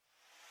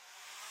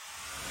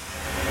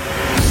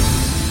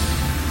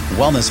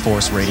Wellness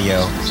Force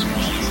Radio.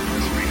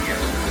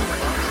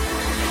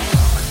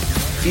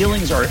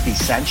 Feelings are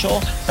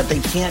essential, but they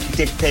can't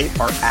dictate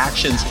our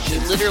actions. We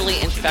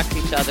literally infect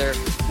each other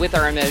with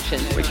our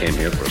emotions. We came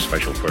here for a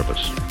special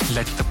purpose.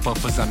 Let the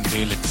purpose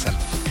unveil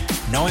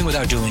itself. Knowing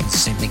without doing is the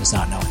same thing as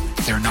not knowing.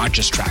 They're not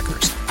just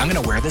trackers. I'm going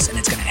to wear this and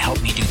it's going to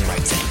help me do the right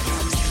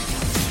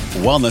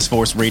thing. Wellness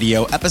Force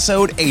Radio,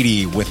 episode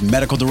 80, with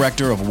Medical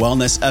Director of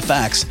Wellness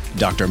FX,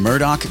 Dr.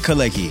 Murdoch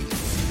Kalecki.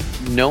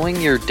 Knowing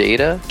your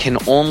data can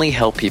only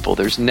help people.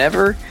 There's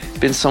never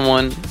been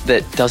someone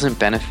that doesn't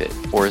benefit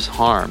or is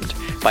harmed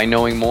by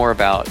knowing more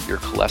about your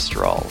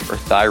cholesterol or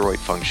thyroid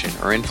function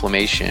or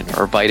inflammation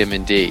or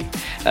vitamin D.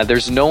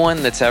 There's no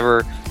one that's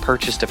ever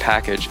purchased a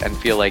package and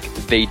feel like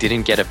they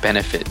didn't get a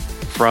benefit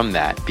from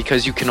that,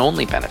 because you can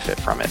only benefit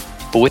from it.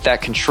 But with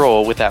that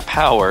control, with that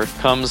power,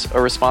 comes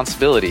a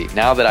responsibility.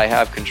 Now that I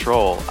have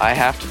control, I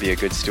have to be a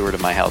good steward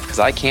of my health, because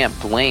I can't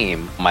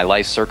blame my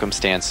life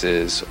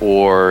circumstances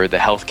or the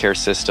healthcare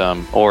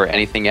system or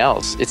anything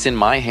else. It's in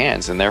my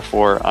hands, and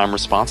therefore I'm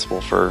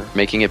responsible for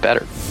making it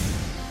better.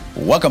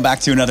 Welcome back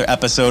to another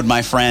episode,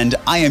 my friend.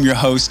 I am your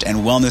host and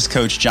wellness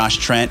coach, Josh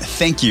Trent.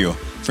 Thank you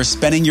for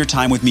spending your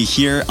time with me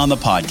here on the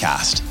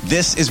podcast.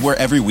 This is where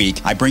every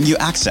week I bring you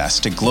access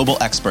to global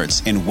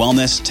experts in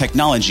wellness,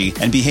 technology,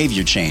 and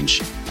behavior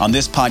change. On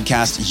this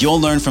podcast, you'll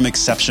learn from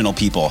exceptional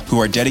people who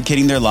are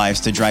dedicating their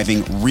lives to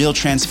driving real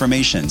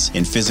transformations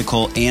in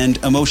physical and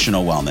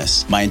emotional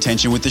wellness. My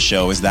intention with the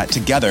show is that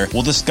together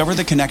we'll discover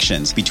the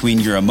connections between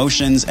your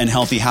emotions and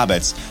healthy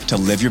habits to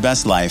live your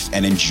best life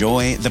and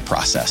enjoy the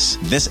process.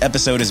 This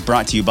episode is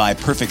brought to you by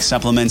Perfect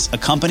Supplements, a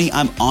company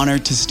I'm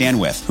honored to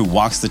stand with, who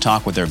walks the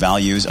talk with their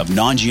values of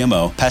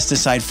non-GMO,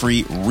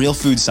 pesticide-free, real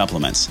food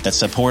supplements that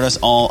support us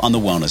all on the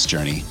wellness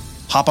journey.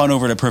 Hop on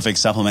over to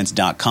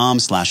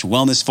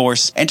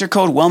perfectsupplements.com/wellnessforce. Enter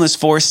code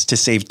wellnessforce to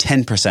save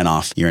 10%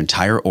 off your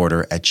entire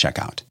order at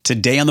checkout.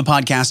 Today on the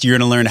podcast, you're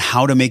going to learn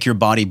how to make your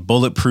body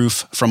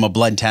bulletproof from a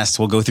blood test.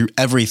 We'll go through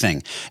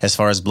everything as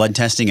far as blood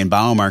testing and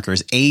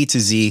biomarkers, A to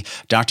Z.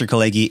 Dr.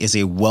 Kalecki is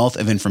a wealth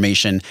of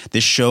information.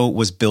 This show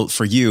was built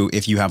for you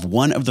if you have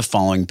one of the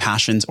following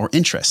passions or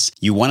interests.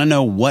 You want to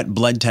know what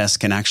blood tests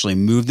can actually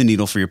move the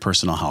needle for your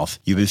personal health.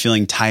 You've been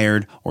feeling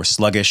tired or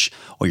sluggish,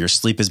 or your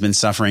sleep has been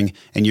suffering,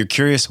 and you're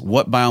curious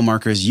what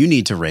biomarkers you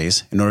need to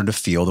raise in order to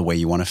feel the way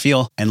you want to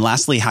feel. And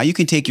lastly, how you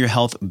can take your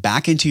health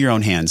back into your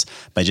own hands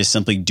by just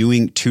simply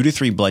doing 2 to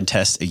 3 blood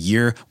tests a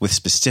year with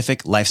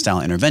specific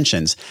lifestyle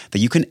interventions that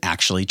you can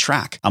actually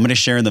track. I'm going to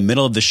share in the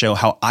middle of the show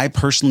how I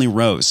personally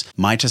rose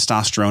my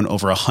testosterone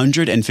over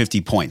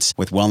 150 points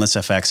with Wellness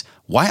FX,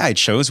 why I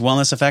chose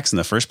Wellness FX in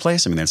the first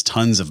place. I mean, there's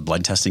tons of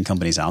blood testing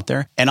companies out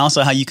there, and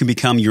also how you can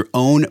become your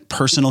own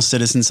personal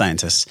citizen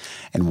scientist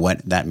and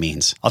what that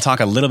means. I'll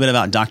talk a little bit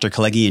about Dr.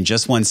 Kalecki in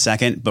just one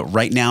second, but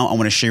right now I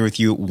want to share with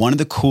you one of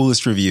the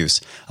coolest reviews,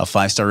 a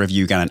 5-star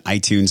review got on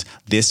iTunes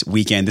this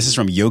weekend. This is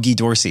from Yogi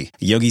Dorsey.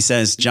 Yogi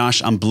says,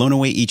 Josh, I'm blown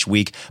away each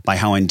week by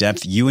how in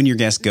depth you and your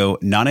guests go,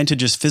 not into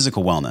just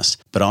physical wellness,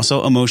 but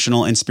also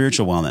emotional and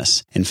spiritual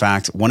wellness. In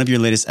fact, one of your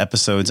latest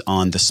episodes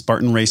on the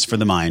Spartan Race for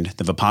the Mind,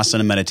 the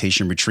Vipassana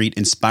Meditation Retreat,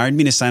 inspired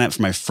me to sign up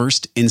for my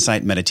first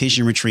Insight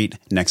Meditation Retreat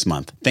next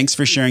month. Thanks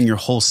for sharing your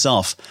whole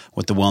self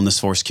with the Wellness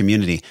Force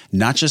community,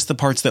 not just the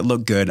parts that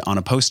look good on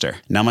a poster.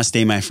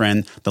 Namaste, my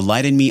friend. The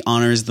light in me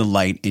honors the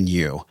light in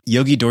you.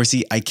 Yogi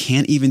Dorsey, I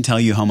can't even tell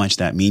you how much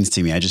that means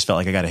to me. I just felt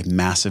like I got a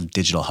massive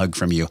digital hug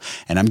from you,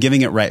 and I'm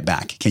giving it right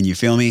back. Can you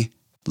feel me?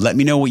 Let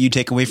me know what you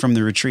take away from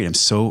the retreat. I'm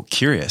so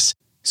curious.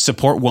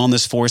 Support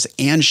Wellness Force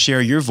and share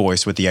your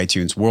voice with the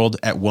iTunes world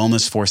at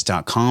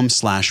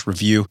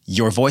wellnessforce.com/review.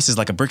 Your voice is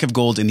like a brick of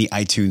gold in the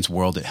iTunes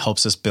world. It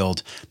helps us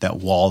build that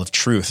wall of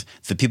truth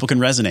that people can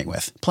resonate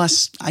with.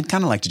 Plus, I'd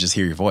kind of like to just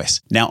hear your voice.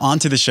 Now on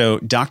to the show.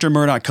 Dr.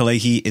 Murdoch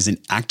Kalecki is an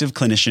active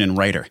clinician and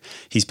writer.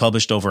 He's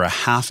published over a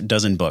half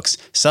dozen books,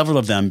 several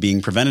of them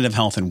being preventative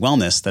health and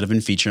wellness that have been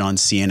featured on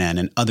CNN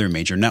and other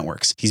major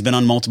networks. He's been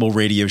on multiple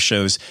radio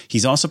shows.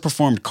 He's also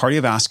performed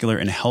cardiovascular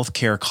and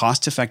healthcare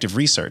cost-effective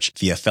research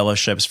via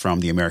fellowship from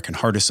the American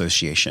Heart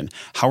Association,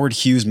 Howard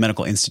Hughes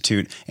Medical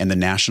Institute, and the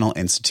National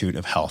Institute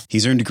of Health.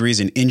 He's earned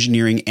degrees in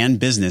engineering and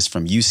business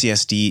from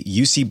UCSD,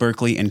 UC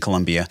Berkeley, and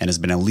Columbia, and has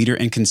been a leader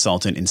and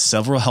consultant in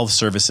several health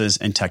services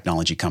and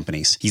technology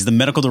companies. He's the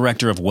medical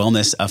director of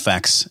Wellness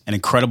FX, an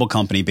incredible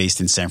company based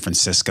in San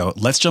Francisco.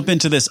 Let's jump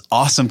into this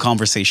awesome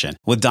conversation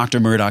with Dr.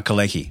 Murdoch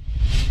Kalecki.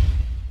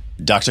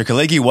 Dr.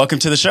 Kalecki, welcome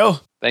to the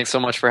show. Thanks so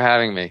much for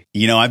having me.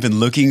 You know, I've been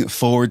looking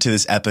forward to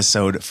this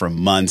episode for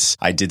months.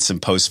 I did some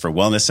posts for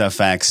Wellness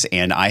FX,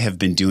 and I have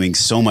been doing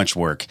so much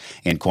work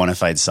in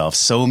quantified self.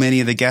 So many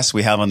of the guests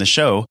we have on the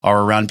show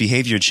are around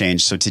behavior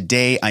change. So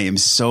today I am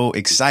so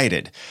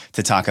excited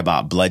to talk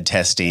about blood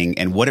testing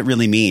and what it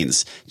really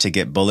means to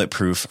get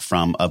bulletproof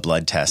from a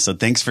blood test. So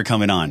thanks for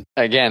coming on.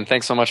 Again,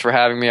 thanks so much for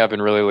having me. I've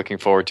been really looking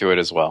forward to it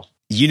as well.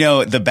 You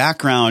know, the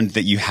background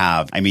that you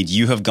have, I mean,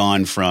 you have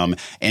gone from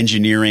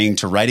engineering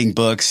to writing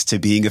books to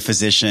being a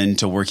physician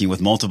to working with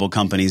multiple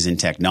companies in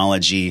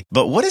technology.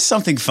 But what is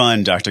something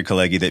fun, Dr.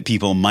 Khaleghi, that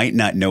people might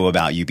not know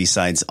about you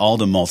besides all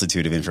the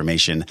multitude of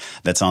information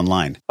that's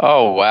online?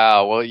 Oh,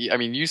 wow. Well, I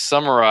mean, you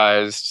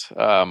summarized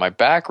my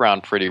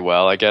background pretty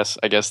well. I guess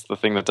the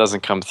thing that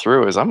doesn't come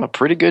through is I'm a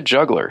pretty good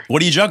juggler. What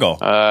do you juggle?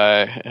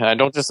 And I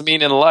don't just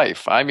mean in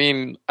life. I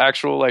mean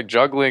actual like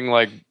juggling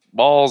like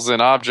balls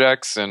and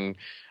objects, and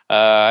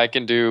I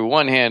can do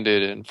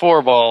one-handed and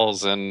four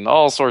balls and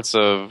all sorts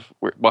of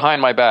behind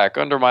my back,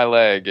 under my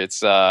leg. It's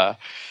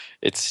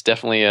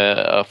definitely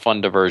a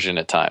fun diversion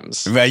at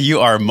times. Well, you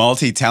are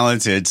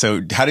multi-talented.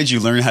 So how did you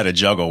learn how to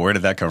juggle? Where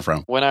did that come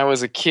from? When I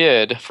was a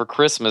kid, for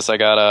Christmas, I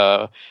got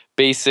a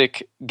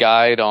basic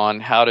guide on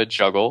how to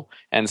juggle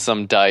and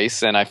some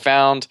dice. And I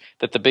found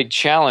that the big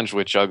challenge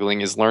with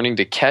juggling is learning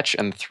to catch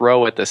and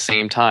throw at the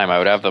same time. I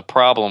would have the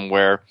problem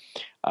where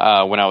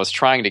when I was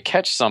trying to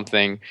catch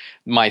something,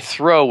 my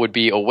throw would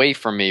be away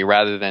from me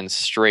rather than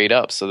straight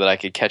up so that I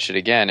could catch it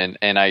again.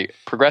 And I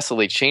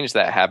progressively changed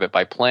that habit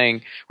by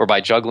playing or by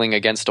juggling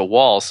against a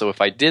wall. So if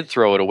I did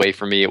throw it away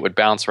from me, it would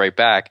bounce right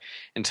back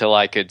until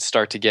I could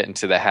start to get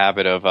into the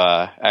habit of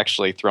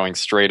actually throwing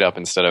straight up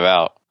instead of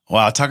out.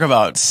 Wow, talk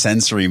about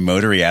sensory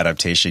motory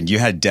adaptation. You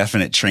had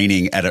definite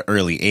training at an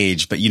early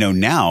age, but you know,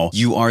 now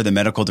you are the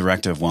medical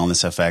director of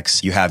Wellness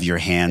FX. You have your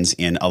hands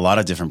in a lot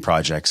of different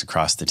projects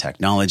across the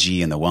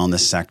technology and the wellness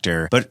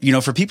sector. But you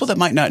know, for people that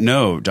might not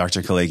know,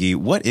 Dr. Khaleghi,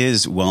 what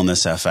is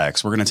Wellness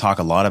FX? We're going to talk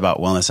a lot about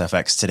Wellness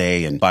FX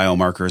today and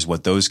biomarkers,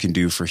 what those can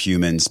do for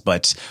humans.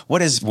 But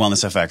what is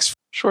Wellness FX?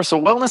 Sure.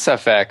 So Wellness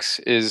FX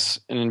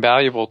is an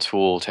invaluable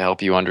tool to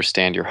help you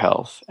understand your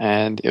health.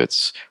 And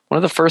it's one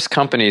of the first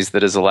companies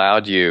that has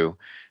allowed you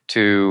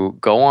to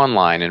go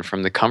online and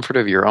from the comfort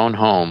of your own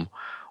home,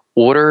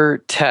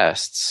 order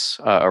tests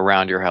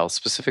around your health,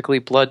 specifically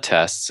blood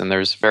tests. And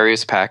there's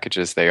various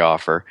packages they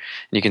offer.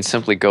 And you can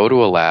simply go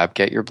to a lab,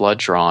 get your blood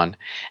drawn,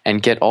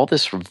 and get all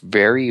this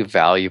very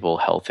valuable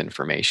health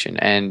information.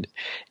 And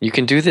you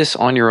can do this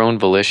on your own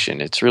volition.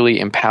 It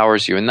really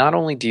empowers you. And not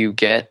only do you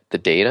get the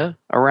data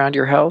around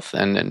your health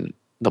and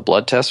the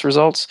blood test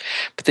results,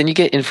 but then you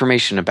get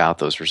information about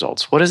those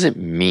results. What does it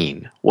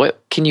mean?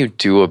 What can you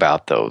do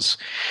about those?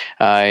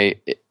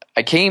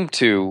 I came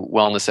to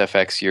Wellness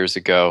FX years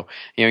ago.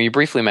 You know, you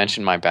briefly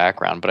mentioned my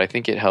background, but I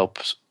think it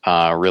helps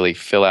really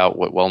fill out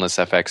what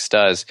Wellness FX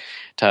does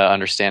to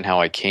understand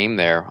how I came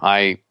there.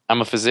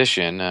 I'm a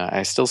physician.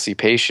 I still see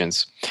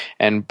patients.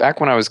 And back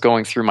when I was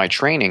going through my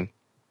training,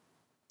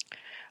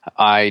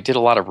 I did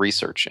a lot of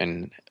research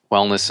in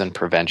wellness and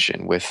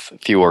prevention with a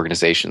few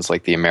organizations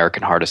like the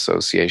American Heart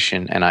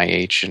Association,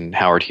 NIH, and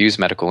Howard Hughes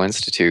Medical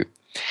Institute.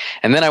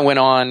 And then I went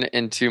on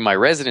into my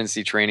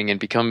residency training and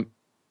became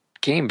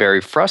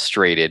very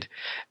frustrated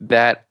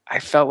that I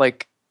felt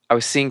like I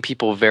was seeing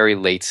people very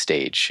late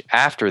stage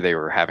after they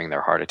were having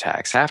their heart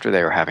attacks, after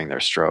they were having their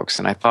strokes.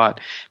 And I thought,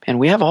 man,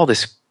 we have all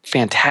this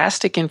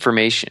fantastic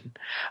information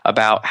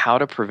about how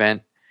to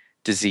prevent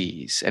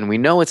disease. And we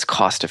know it's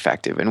cost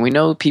effective. And we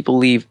know people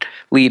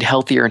lead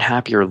healthier and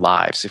happier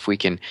lives if we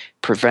can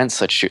prevent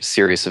such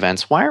serious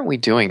events. Why aren't we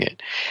doing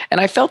it? And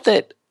I felt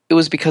that it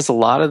was because a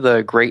lot of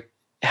the great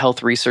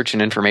health research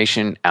and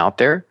information out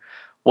there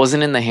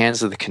wasn't in the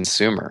hands of the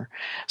consumer.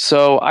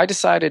 So I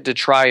decided to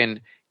try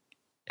and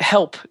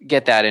help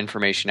get that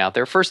information out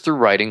there, first through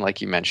writing,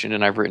 like you mentioned,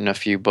 and I've written a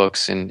few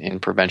books in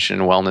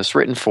prevention and wellness,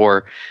 written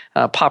for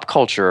pop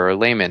culture or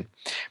laymen.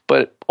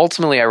 But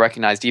ultimately, I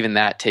recognized even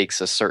that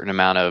takes a certain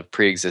amount of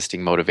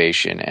pre-existing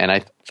motivation, and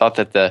I thought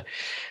that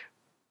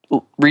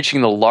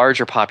reaching the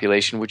larger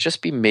population would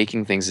just be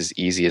making things as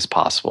easy as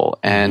possible.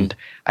 And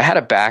I had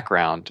a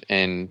background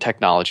in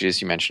technology,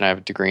 as you mentioned. I have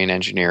a degree in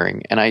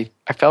engineering, and I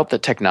felt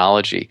that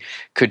technology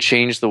could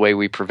change the way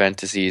we prevent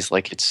disease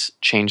like it's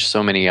changed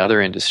so many other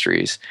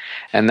industries.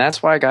 And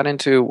that's why I got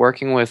into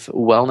working with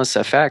Wellness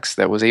FX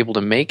that was able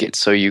to make it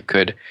so you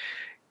could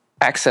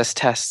access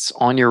tests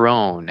on your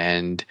own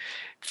and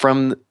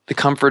from the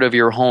comfort of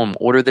your home,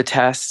 order the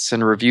tests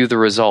and review the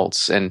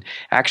results and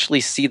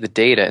actually see the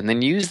data and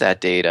then use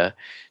that data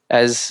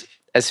as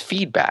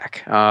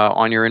feedback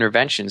on your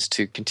interventions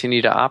to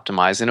continue to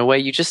optimize in a way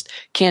you just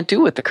can't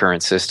do with the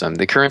current system.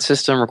 The current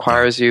system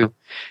requires you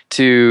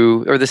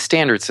to, or the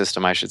standard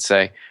system, I should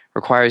say,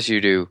 requires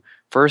you to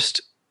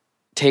first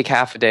take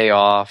half a day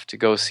off to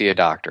go see a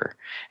doctor.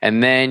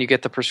 And then you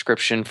get the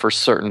prescription for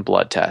certain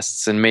blood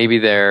tests. And maybe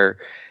they're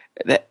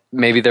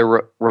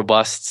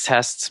robust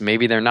tests.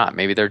 Maybe they're not.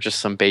 Maybe they're just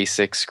some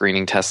basic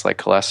screening tests like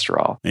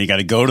cholesterol. And you got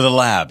to go to the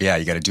lab. Yeah,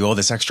 you got to do all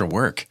this extra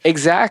work.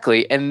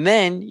 Exactly. And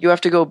then you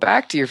have to go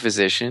back to your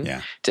physician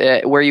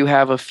where you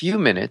have a few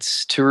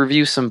minutes to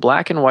review some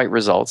black and white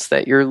results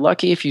that you're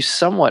lucky if you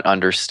somewhat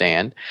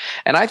understand.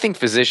 And I think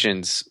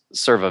physicians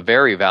serve a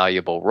very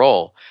valuable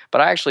role. But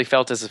I actually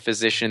felt as a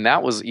physician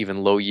that was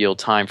even low yield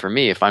time for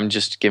me. If I'm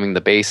just giving the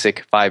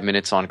basic 5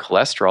 minutes on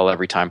cholesterol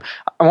every time,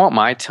 I want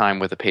my time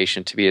with a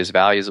patient to be as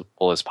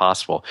accessible as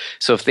possible.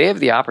 So if they have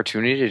the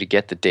opportunity to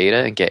get the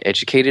data and get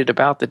educated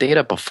about the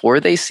data before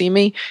they see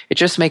me, it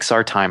just makes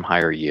our time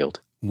higher yield.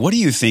 What do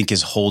you think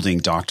is holding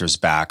doctors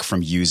back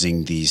from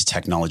using these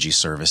technology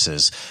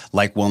services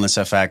like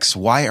WellnessFX?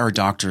 Why are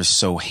doctors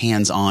so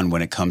hands-on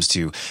when it comes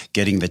to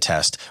getting the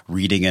test,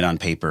 reading it on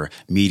paper,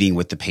 meeting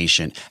with the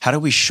patient? How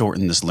do we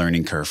shorten this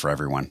learning curve for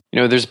everyone?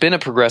 There's been a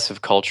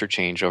progressive culture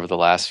change over the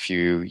last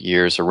few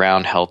years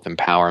around health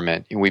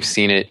empowerment. We've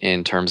seen it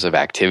in terms of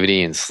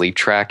activity and sleep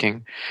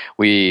tracking.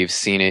 We've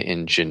seen it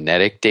in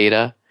genetic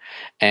data.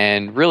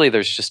 And really,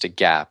 there's just a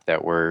gap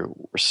that we're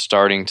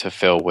starting to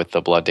fill with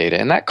the blood data.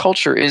 And that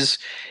culture is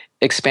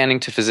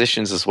expanding to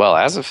physicians as well.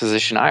 As a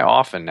physician, I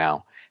often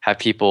now have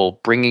people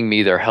bringing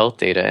me their health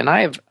data, and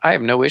I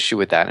have no issue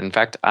with that. In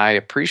fact, I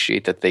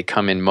appreciate that they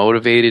come in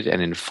motivated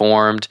and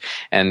informed.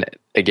 And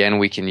again,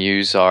 we can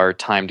use our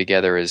time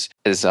together as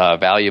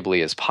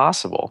valuably as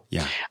possible.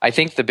 Yeah. I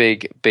think the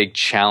big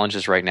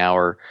challenges right now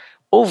are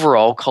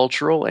overall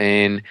cultural,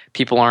 and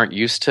people aren't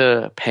used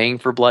to paying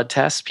for blood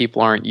tests.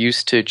 People aren't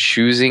used to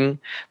choosing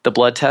the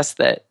blood tests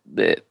that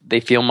they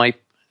feel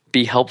might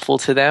be helpful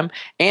to them.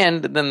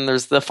 And then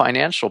there's the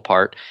financial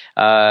part.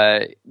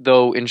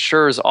 Though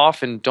insurers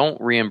often don't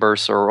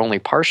reimburse or only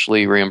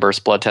partially reimburse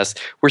blood tests,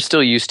 we're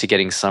still used to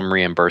getting some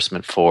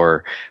reimbursement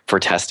for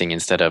testing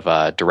instead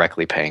of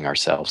directly paying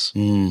ourselves.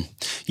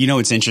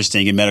 It's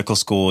interesting. In medical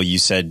school, you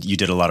said you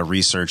did a lot of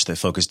research that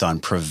focused on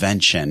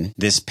prevention.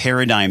 This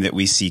paradigm that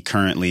we see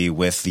currently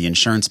with the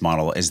insurance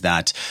model is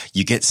that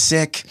you get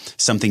sick,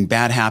 something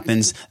bad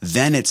happens,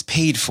 then it's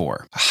paid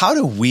for. How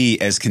do we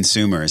as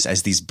consumers,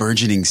 as these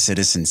burgeoning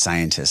citizen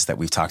scientists that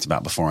we've talked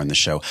about before on the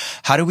show,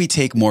 how do we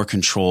take more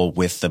control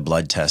with the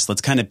blood test?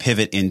 Let's kind of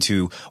pivot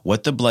into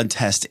what the blood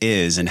test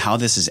is and how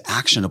this is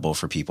actionable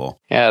for people.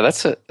 Yeah,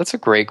 that's a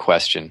great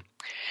question.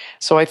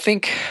 So I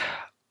think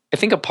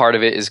a part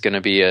of it is going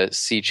to be a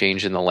sea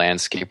change in the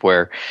landscape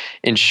where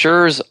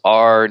insurers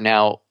are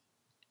now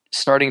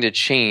starting to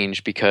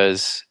change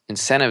because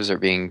incentives are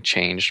being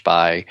changed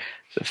by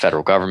the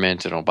federal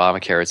government and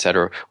Obamacare, et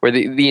cetera, where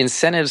the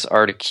incentives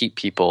are to keep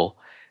people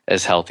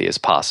as healthy as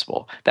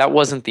possible. That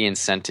wasn't the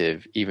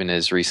incentive even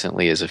as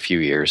recently as a few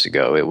years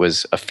ago. It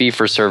was a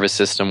fee-for-service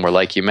system where,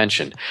 like you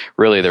mentioned,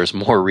 really there's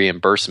more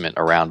reimbursement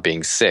around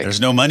being sick. There's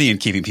no money in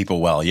keeping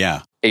people well,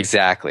 yeah.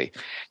 Exactly.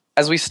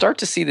 As we start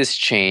to see this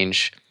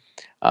change,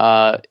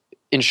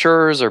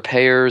 insurers or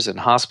payers and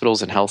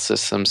hospitals and health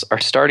systems are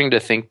starting to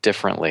think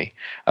differently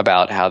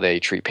about how they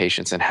treat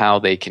patients and how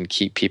they can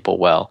keep people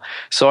well.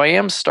 So I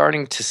am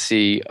starting to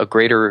see a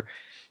greater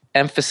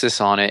emphasis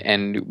on it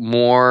and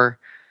more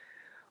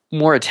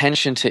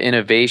attention to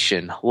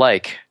innovation,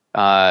 like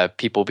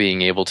people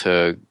being able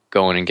to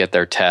go in and get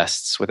their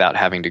tests without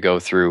having to go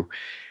through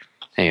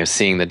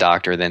seeing the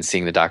doctor, then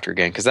seeing the doctor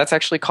again, because that's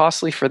actually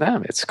costly for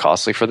them. It's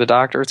costly for the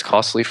doctor. It's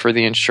costly for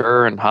the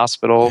insurer and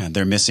hospital. Yeah,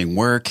 they're missing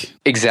work.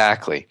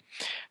 Exactly.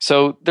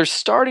 So there's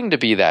starting to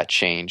be that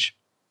change,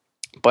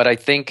 but I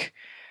think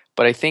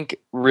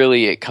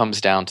really it comes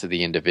down to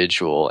the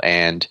individual.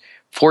 And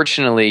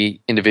fortunately,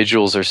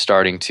 individuals are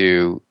starting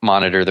to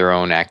monitor their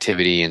own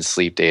activity and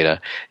sleep data,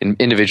 and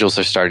individuals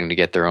are starting to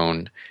get their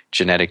own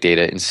genetic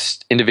data.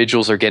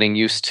 Individuals are getting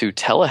used to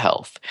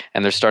telehealth,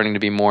 and there's starting to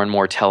be more and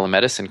more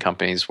telemedicine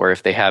companies where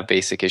if they have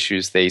basic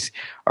issues, they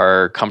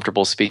are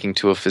comfortable speaking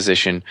to a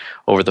physician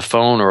over the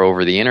phone or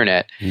over the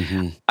internet.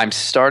 Mm-hmm. I'm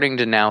starting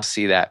to now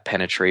see that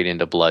penetrate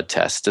into blood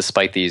tests,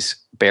 despite these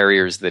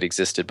barriers that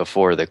existed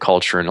before, the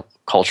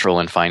cultural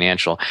and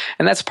financial.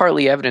 And that's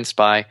partly evidenced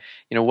by,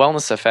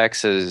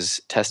 WellnessFX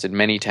has tested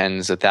many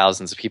tens of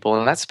thousands of people,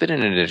 and that's been at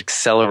an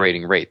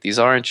accelerating rate. These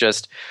aren't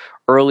just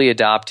early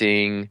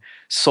adopting,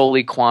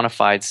 solely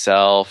quantified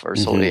self or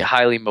solely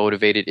highly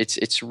motivated. It's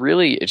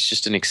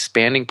just an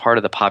expanding part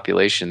of the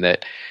population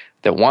that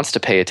wants to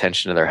pay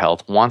attention to their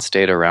health, wants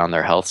data around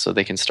their health so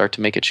they can start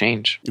to make a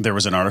change. There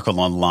was an article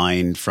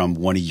online from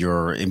one of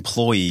your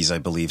employees, I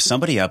believe,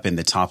 somebody up in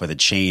the top of the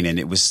chain, and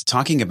it was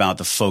talking about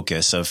the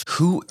focus of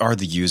who are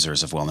the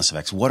users of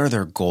WellnessFX? What are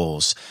their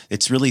goals?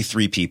 It's really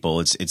three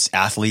people. It's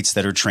athletes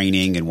that are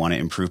training and want to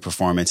improve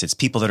performance. It's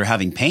people that are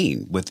having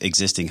pain with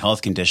existing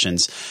health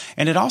conditions.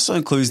 And it also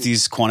includes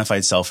these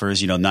quantified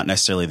selfers, not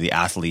necessarily the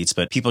athletes,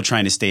 but people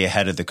trying to stay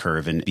ahead of the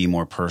curve and be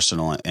more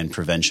personal and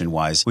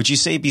prevention-wise. Would you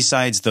say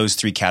besides those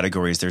three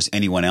categories, there's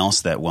anyone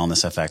else that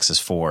WellnessFX is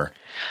for?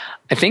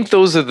 I think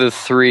those are the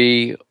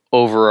three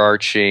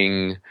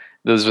overarching,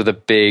 those are the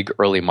big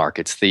early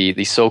markets,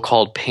 the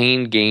so-called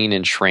pain, gain,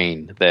 and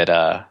train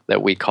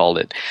that we called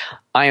it.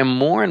 I am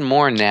more and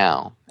more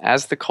now,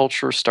 as the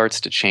culture starts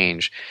to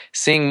change,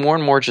 seeing more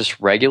and more just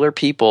regular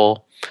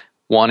people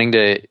wanting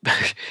to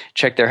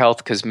check their health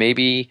because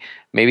maybe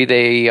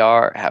they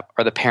are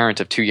the parent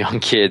of two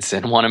young kids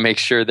and want to make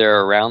sure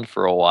they're around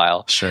for a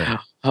while. Sure.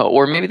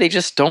 Or maybe they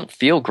just don't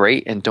feel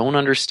great and don't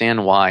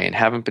understand why and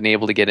haven't been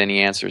able to get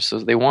any answers. So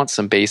they want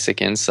some basic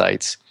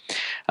insights.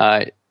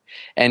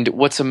 And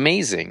what's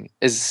amazing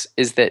is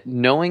that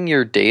knowing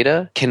your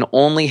data can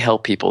only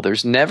help people.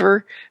 There's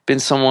never been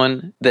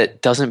someone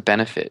that doesn't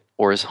benefit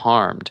or is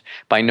harmed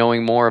by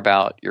knowing more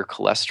about your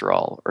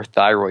cholesterol or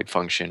thyroid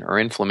function or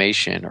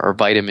inflammation or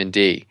vitamin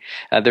D.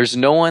 There's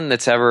no one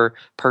that's ever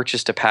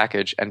purchased a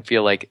package and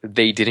feel like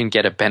they didn't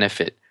get a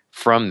benefit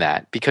from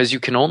that, because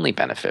you can only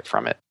benefit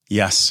from it.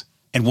 Yes.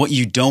 And what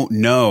you don't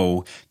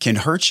know can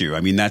hurt you.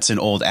 I mean, that's an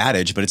old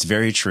adage, but it's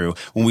very true.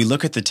 When we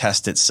look at the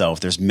test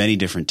itself, there's many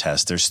different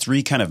tests. There's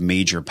 3 kind of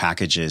major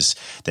packages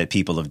that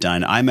people have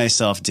done. I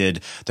myself did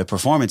the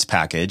performance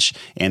package,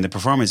 and the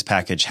performance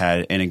package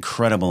had an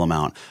incredible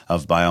amount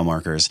of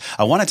biomarkers.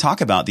 I want to talk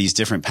about these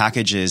different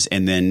packages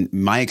and then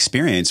my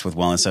experience with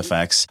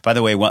WellnessFX. By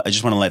the way, I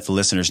just want to let the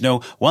listeners know,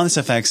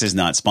 WellnessFX is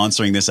not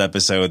sponsoring this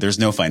episode. There's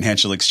no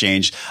financial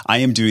exchange. I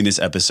am doing this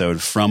episode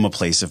from a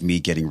place of me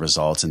getting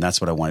results, and that's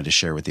what I wanted to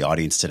share with the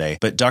audience today.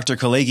 But Dr.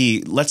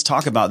 Khalegi, let's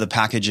talk about the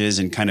packages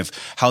and kind of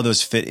how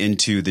those fit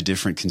into the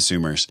different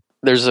consumers.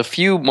 There's a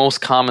few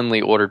most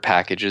commonly ordered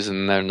packages,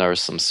 and then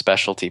there's some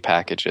specialty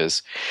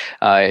packages.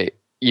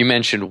 You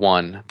mentioned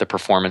one, the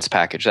performance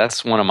package.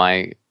 That's one of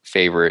my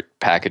favorite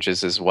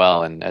packages as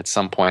well. And at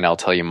some point, I'll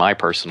tell you my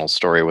personal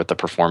story with the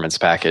performance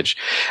package.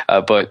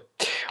 But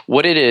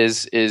what it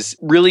is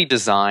really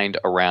designed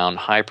around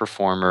high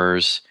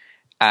performers,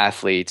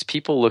 athletes,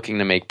 people looking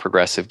to make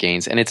progressive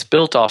gains, and it's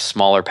built off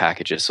smaller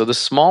packages. So the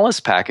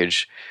smallest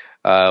package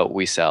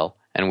we sell,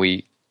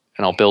 and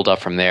I'll build up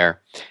from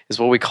there, is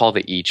what we call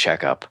the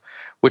e-checkup,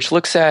 which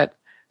looks at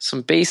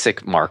some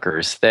basic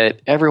markers that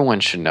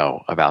everyone should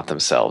know about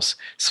themselves,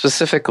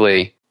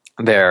 specifically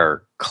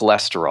their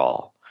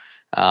cholesterol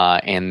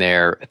and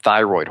their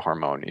thyroid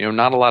hormone.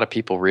 Not a lot of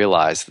people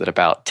realize that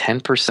about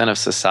 10% of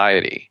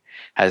society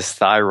has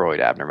thyroid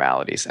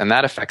abnormalities, and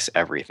that affects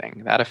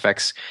everything. That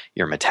affects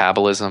your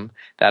metabolism,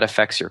 that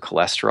affects your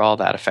cholesterol,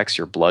 that affects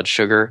your blood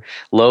sugar.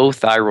 Low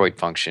thyroid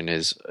function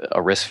is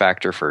a risk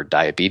factor for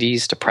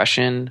diabetes,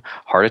 depression,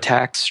 heart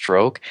attack,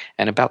 stroke,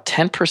 and about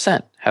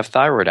 10% have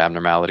thyroid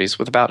abnormalities,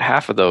 with about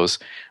half of those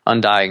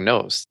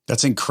undiagnosed.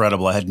 That's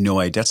incredible. I had no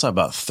idea. That's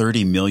about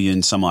 30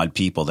 million some odd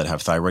people that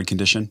have thyroid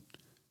condition.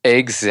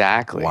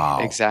 Exactly. Wow.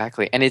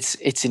 Exactly. And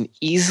it's an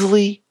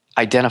easily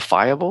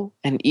identifiable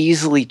and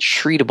easily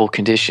treatable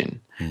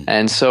condition.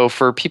 And so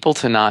for people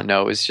to not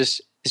know is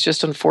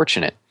just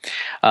unfortunate.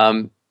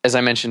 As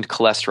I mentioned,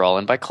 cholesterol,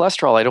 and by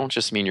cholesterol, I don't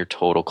just mean your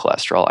total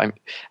cholesterol. I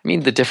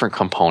mean the different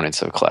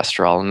components of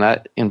cholesterol, and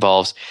that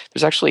involves,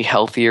 there's actually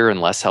healthier and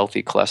less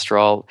healthy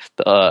cholesterol.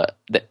 The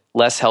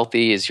less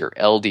healthy is your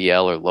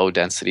LDL, or low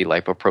density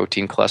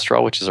lipoprotein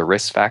cholesterol, which is a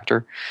risk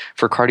factor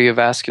for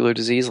cardiovascular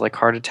disease like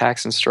heart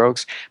attacks and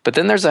strokes. But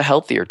then there's a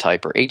healthier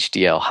type, or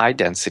HDL, high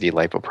density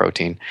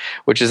lipoprotein,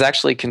 which is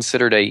actually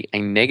considered a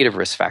negative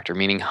risk factor,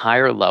 meaning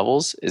higher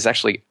levels is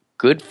actually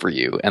good for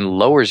you and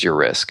lowers your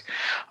risk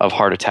of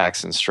heart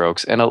attacks and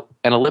strokes. And a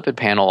lipid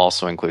panel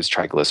also includes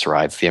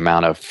triglycerides, the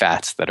amount of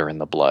fats that are in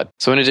the blood.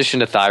 So in addition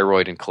to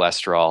thyroid and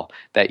cholesterol,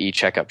 that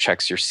e-checkup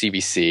checks your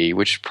CBC,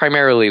 which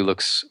primarily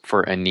looks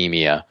for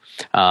anemia,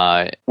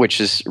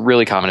 which is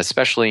really common,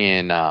 especially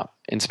in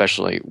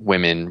especially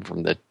women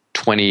from the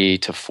 20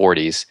 to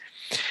 40s.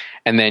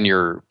 And then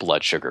your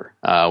blood sugar,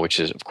 which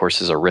is, of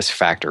course, is a risk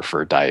factor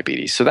for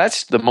diabetes. So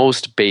that's the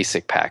most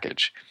basic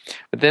package.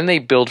 But then they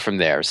build from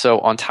there. So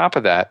on top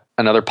of that,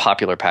 another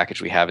popular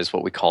package we have is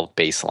what we call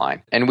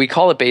baseline. And we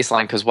call it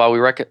baseline because while we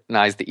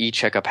recognize the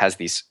e-checkup has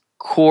these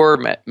core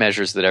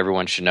measures that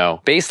everyone should know,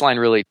 baseline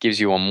really gives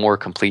you a more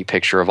complete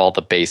picture of all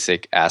the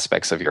basic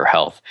aspects of your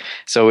health.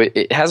 So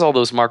it has all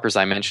those markers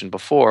I mentioned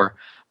before,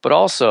 but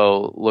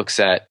also looks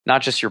at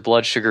not just your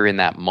blood sugar in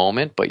that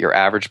moment, but your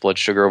average blood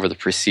sugar over the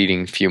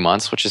preceding few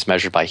months, which is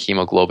measured by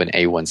hemoglobin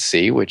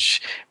A1C,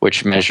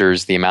 which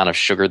measures the amount of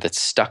sugar that's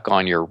stuck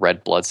on your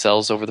red blood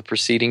cells over the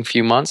preceding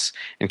few months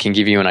and can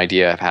give you an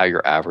idea of how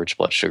your average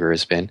blood sugar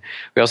has been.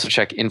 We also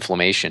check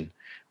inflammation,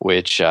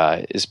 which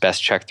is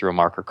best checked through a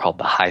marker called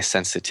the high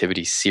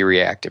sensitivity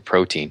C-reactive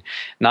protein.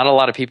 Not a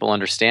lot of people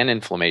understand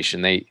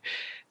inflammation.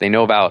 They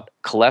know about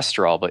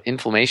cholesterol, but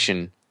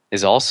inflammation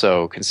is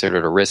also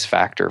considered a risk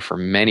factor for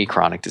many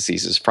chronic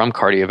diseases, from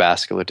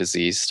cardiovascular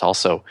disease to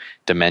also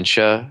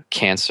dementia,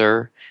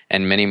 cancer,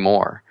 and many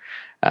more.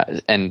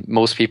 And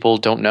most people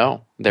don't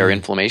know their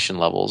inflammation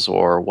levels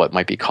or what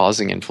might be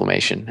causing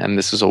inflammation. And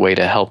this is a way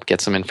to help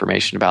get some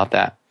information about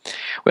that.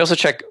 We also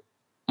check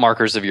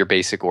markers of your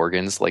basic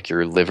organs, like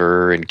your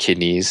liver and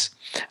kidneys,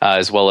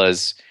 as well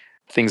as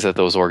things that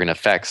those organ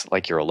affects,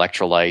 like your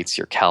electrolytes,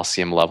 your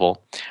calcium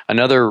level.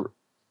 Another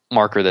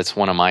marker that's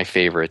one of my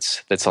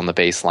favorites that's on the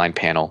baseline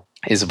panel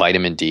is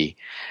vitamin D.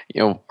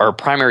 Our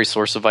primary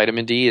source of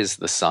vitamin D is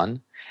the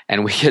sun,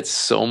 and we get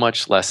so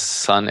much less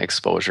sun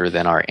exposure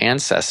than our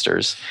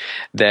ancestors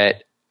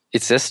that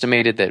it's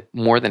estimated that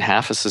more than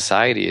half of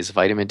society is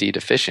vitamin D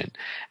deficient.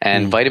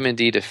 And vitamin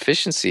D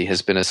deficiency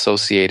has been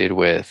associated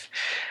with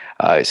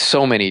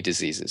so many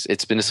diseases.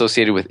 It's been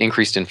associated with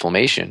increased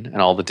inflammation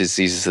and all the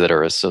diseases that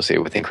are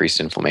associated with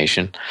increased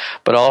inflammation,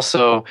 but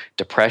also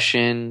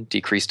depression,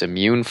 decreased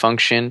immune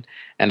function,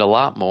 and a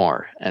lot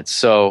more. And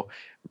so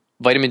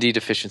vitamin D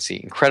deficiency,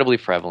 incredibly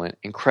prevalent,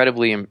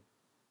 incredibly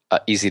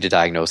easy to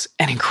diagnose,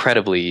 and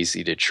incredibly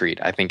easy to treat.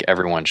 I think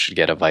everyone should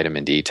get a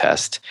vitamin D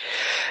test.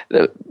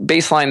 The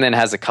baseline then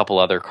has a couple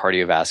other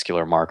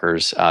cardiovascular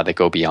markers that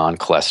go beyond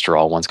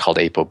cholesterol. One's called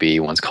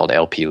ApoB, one's called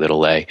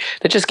Lp(a),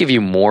 that just give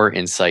you more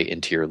insight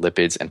into your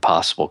lipids and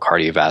possible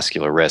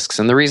cardiovascular risks.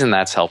 And the reason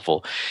that's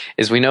helpful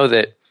is we know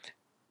that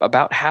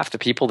about half the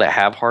people that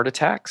have heart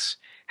attacks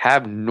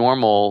have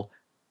normal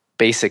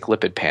basic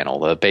lipid panel,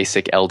 the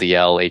basic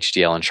LDL,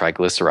 HDL, and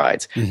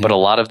triglycerides. Mm-hmm. But a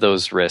lot of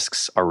those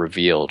risks are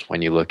revealed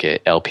when you look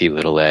at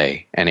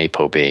Lp(a) and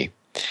ApoB.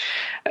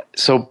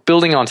 So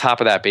building on top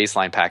of that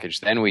baseline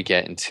package, then we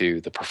get into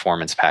the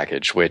performance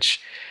package, which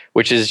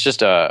is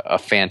just a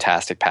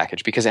fantastic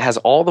package because it has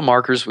all the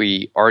markers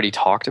we already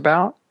talked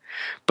about,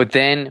 but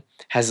then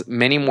has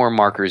many more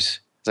markers,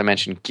 as I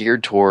mentioned,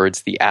 geared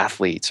towards the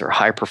athletes or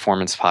high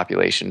performance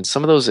population.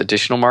 Some of those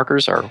additional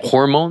markers are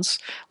hormones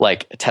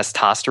like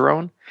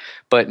testosterone,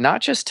 but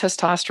not just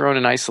testosterone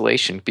in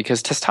isolation,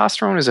 because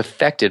testosterone is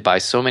affected by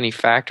so many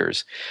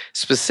factors.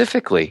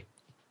 Specifically,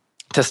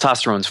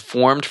 testosterone is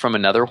formed from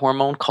another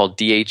hormone called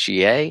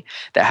DHEA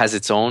that has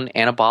its own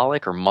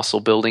anabolic or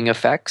muscle building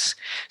effects.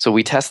 So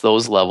we test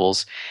those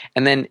levels.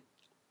 And then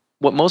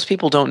what most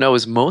people don't know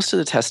is most of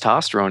the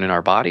testosterone in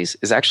our bodies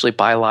is actually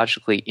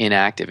biologically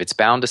inactive. It's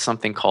bound to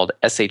something called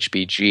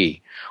SHBG,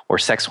 or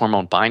sex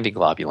hormone binding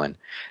globulin,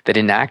 that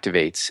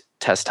inactivates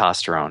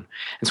testosterone.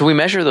 And so we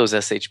measure those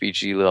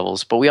SHBG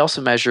levels, but we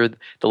also measure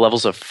the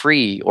levels of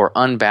free or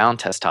unbound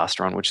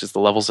testosterone, which is the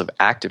levels of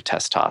active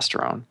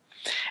testosterone.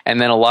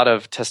 And then a lot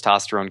of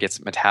testosterone gets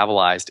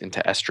metabolized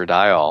into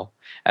estradiol,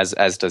 as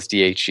does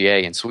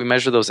DHEA. And so we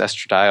measure those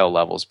estradiol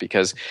levels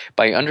because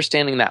by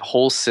understanding that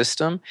whole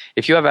system,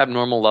 if you have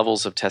abnormal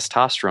levels of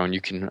testosterone,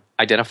 you can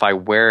identify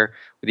where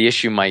the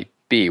issue might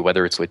be,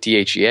 whether it's with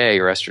DHEA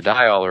or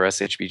estradiol or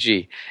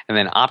SHBG, and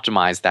then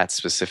optimize that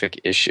specific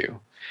issue.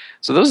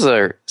 So those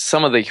are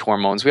some of the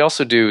hormones. We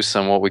also do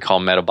some what we call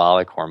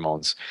metabolic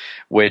hormones,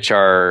 which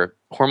are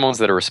hormones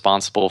that are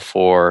responsible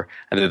for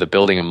either the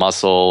building of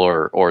muscle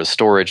or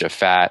storage of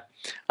fat.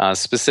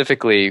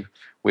 Specifically,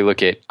 we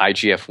look at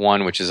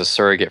IGF-1, which is a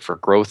surrogate for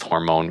growth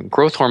hormone.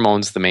 Growth hormone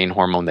is the main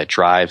hormone that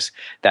drives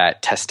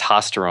that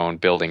testosterone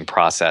building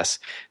process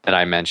that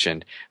I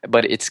mentioned.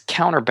 But it's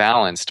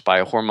counterbalanced by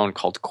a hormone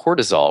called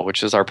cortisol,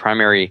 which is our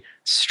primary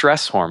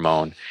stress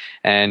hormone.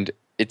 And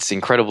it's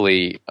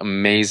incredibly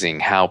amazing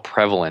how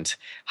prevalent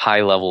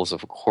high levels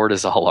of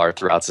cortisol are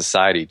throughout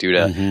society due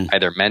to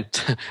either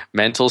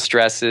mental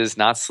stresses,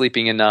 not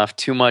sleeping enough,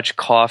 too much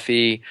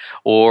coffee,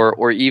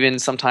 or even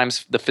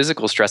sometimes the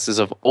physical stresses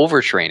of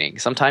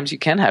overtraining. Sometimes you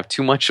can have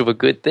too much of a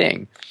good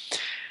thing.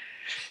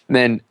 And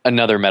then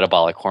another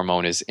metabolic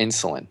hormone is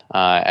insulin.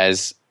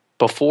 As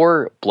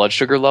before blood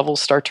sugar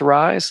levels start to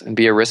rise and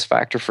be a risk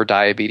factor for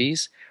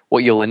diabetes,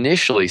 what you'll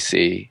initially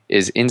see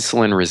is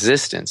insulin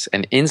resistance,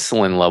 and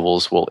insulin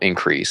levels will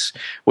increase,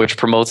 which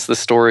promotes the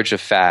storage of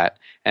fat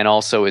and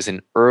also is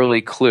an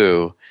early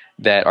clue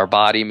that our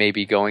body may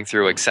be going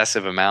through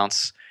excessive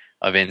amounts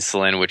of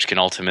insulin, which can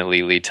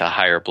ultimately lead to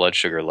higher blood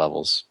sugar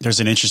levels.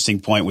 There's an interesting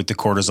point with the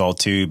cortisol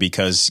too,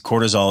 because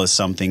cortisol is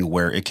something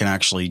where it can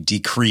actually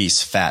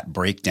decrease fat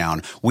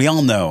breakdown. We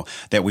all know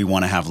that we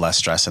want to have less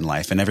stress in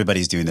life, and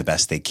everybody's doing the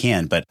best they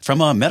can. But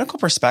from a medical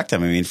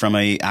perspective, I mean, from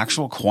a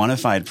actual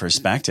quantified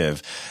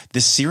perspective,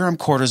 the serum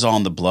cortisol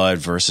in the blood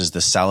versus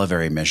the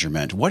salivary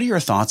measurement, what are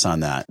your thoughts on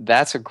that?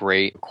 That's a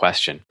great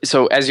question.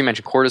 So as you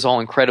mentioned, cortisol,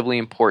 incredibly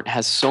important,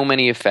 has so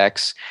many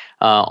effects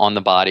on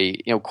the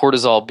body. You know,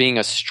 cortisol being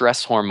a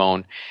stress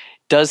hormone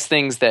does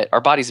things that our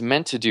body's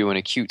meant to do in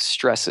acute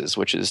stresses,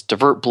 which is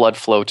divert blood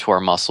flow to our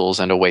muscles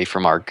and away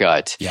from our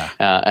gut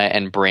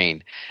and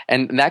brain.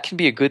 And that can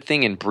be a good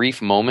thing in brief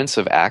moments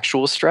of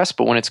actual stress,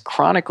 but when it's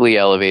chronically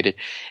elevated,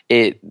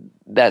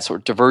 that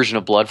sort of diversion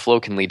of blood flow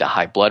can lead to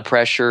high blood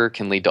pressure,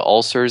 can lead to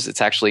ulcers.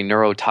 It's actually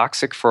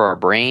neurotoxic for our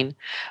brain.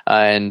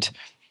 And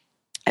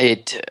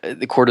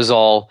the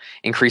cortisol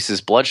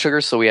increases blood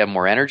sugar, so we have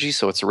more energy,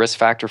 so it's a risk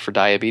factor for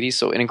diabetes.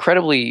 So an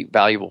incredibly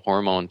valuable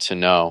hormone to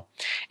know.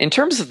 In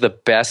terms of the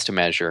best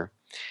measure,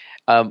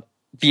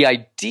 the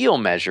ideal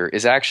measure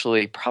is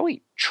actually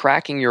probably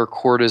tracking your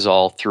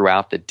cortisol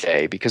throughout the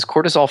day, because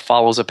cortisol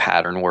follows a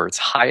pattern where it's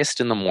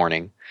highest in the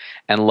morning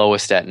and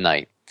lowest at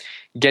night.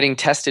 Getting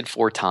tested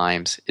 4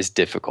 times is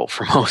difficult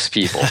for most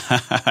people.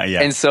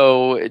 And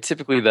so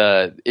typically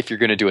if you're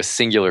going to do a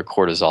singular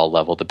cortisol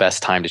level, the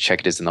best time to check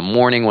it is in the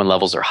morning when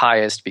levels are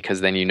highest,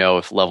 because then you know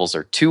if levels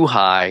are too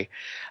high,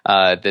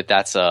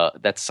 that's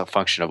a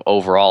function of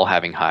overall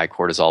having high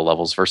cortisol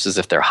levels, versus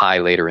if they're high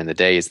later in the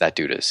day, is that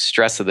due to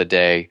stress of the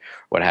day,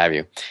 what have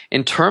you.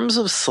 In terms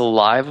of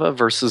saliva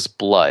versus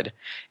blood,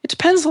 it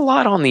depends a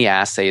lot on the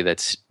assay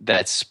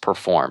that's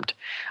performed.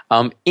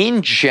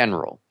 In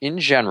general,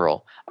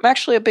 I'm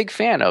actually a big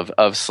fan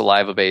of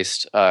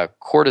saliva-based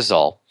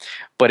cortisol.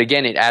 But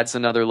again, it adds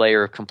another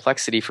layer of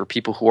complexity for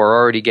people who are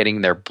already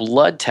getting their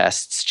blood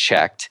tests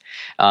checked.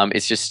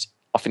 It's just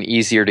often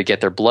easier to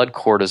get their blood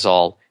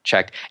cortisol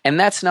checked. And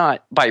that's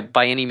not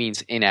by any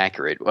means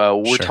inaccurate.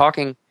 We're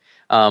talking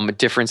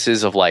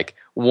differences of like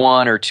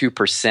 1 or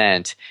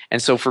 2%.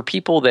 And so for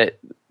people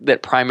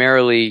that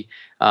primarily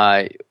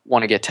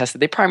want to get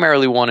tested, they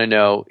primarily want to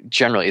know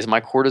generally, is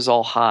my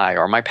cortisol high?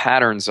 Are my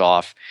patterns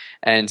off?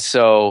 And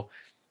so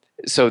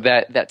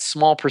that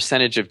small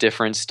percentage of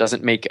difference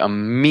doesn't make a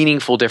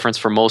meaningful difference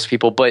for most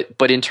people.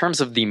 But in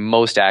terms of the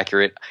most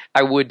accurate,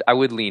 I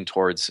would lean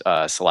towards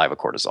saliva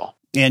cortisol.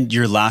 And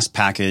your last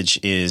package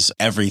is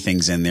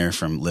everything's in there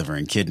from liver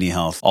and kidney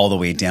health all the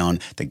way down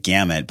the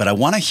gamut. But I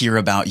want to hear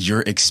about your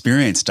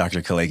experience,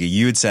 Dr. Kalega.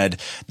 You had said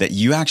that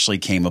you actually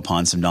came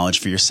upon some knowledge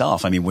for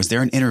yourself. I mean, was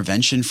there an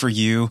intervention for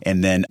you?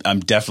 And then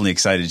I'm definitely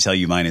excited to tell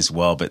you mine as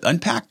well. But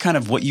unpack kind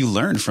of what you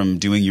learned from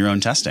doing your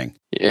own testing.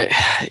 Yeah,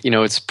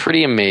 it's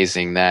pretty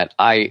amazing that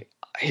I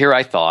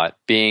thought,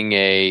 being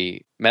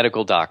a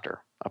medical doctor,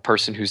 a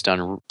person who's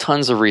done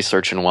tons of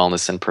research in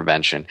wellness and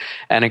prevention,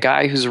 and a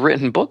guy who's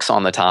written books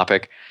on the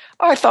topic,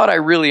 I thought I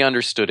really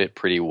understood it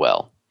pretty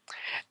well.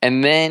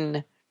 And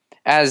then,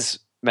 as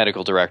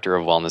medical director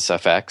of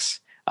WellnessFX,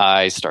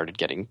 I started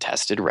getting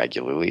tested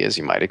regularly, as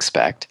you might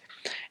expect.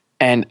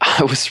 And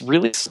I was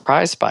really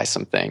surprised by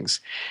some things.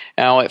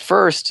 Now, at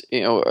first,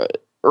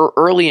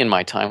 early in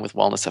my time with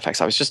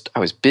WellnessFX, I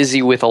was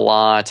busy with a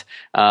lot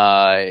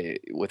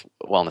with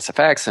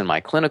WellnessFX and my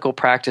clinical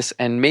practice,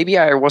 and maybe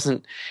I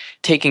wasn't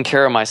taking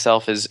care of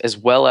myself as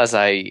well as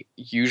I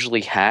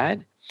usually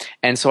had.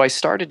 And so I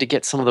started to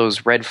get some of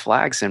those red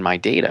flags in my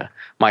data.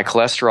 My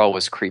cholesterol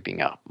was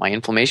creeping up. My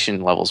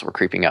inflammation levels were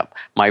creeping up.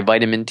 My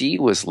vitamin D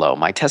was low.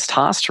 My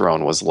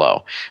testosterone was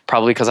low,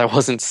 probably because I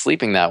wasn't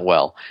sleeping that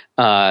well.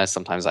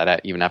 Sometimes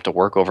I'd even have to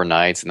work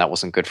overnights, and that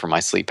wasn't good for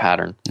my sleep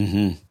pattern.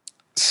 Mm-hmm.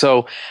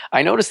 So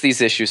I noticed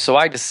these issues. So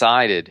I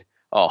decided,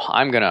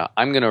 I'm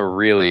gonna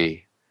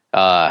really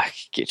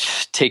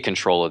take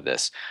control of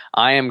this.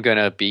 I am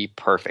gonna be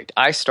perfect.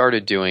 I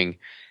started doing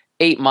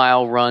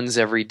 8-mile runs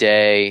every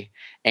day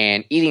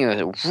and eating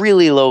a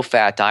really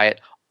low-fat diet.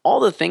 All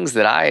the things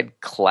that I had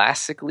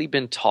classically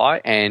been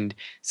taught and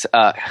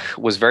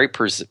was very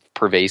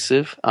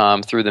pervasive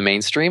through the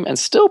mainstream, and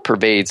still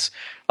pervades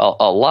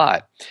a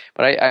lot.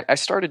 But I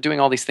started doing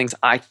all these things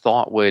I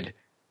thought would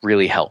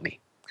really help me.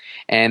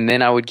 And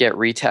then I would get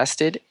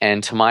retested,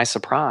 and to my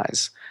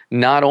surprise,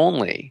 not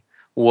only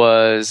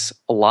was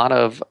a lot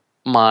of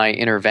my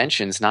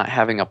interventions not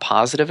having a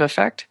positive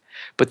effect,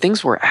 but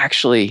things were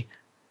actually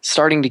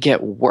starting to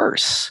get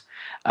worse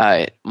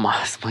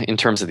in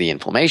terms of the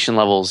inflammation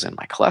levels and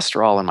my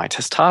cholesterol and my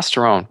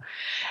testosterone.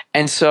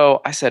 And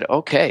so I said,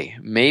 okay,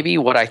 maybe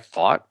what I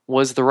thought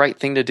was the right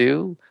thing to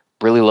do,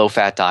 really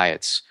low-fat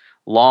diets,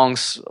 long,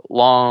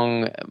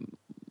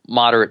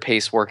 moderate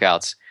pace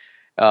workouts,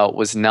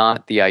 was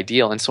not the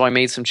ideal. And so I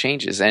made some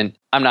changes. And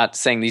I'm not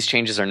saying these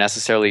changes are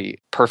necessarily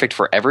perfect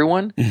for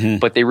everyone,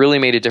 but they really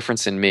made a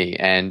difference in me.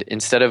 And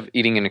instead of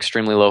eating an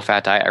extremely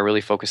low-fat diet, I really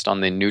focused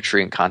on the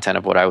nutrient content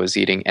of what I was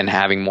eating and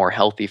having more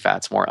healthy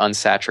fats, more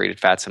unsaturated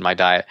fats in my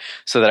diet,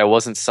 so that I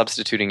wasn't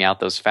substituting out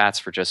those fats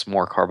for just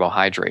more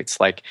carbohydrates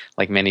like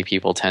many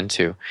people tend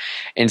to.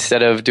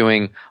 Instead of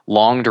doing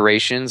long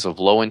durations of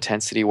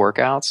low-intensity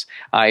workouts,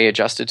 I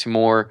adjusted to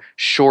more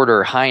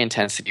shorter,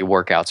 high-intensity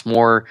workouts,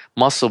 more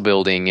muscle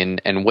building and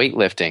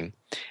weightlifting.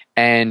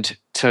 And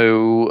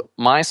to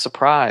my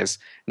surprise,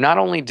 not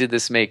only did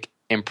this make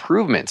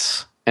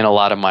improvements in a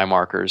lot of my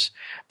markers,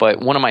 but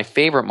one of my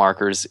favorite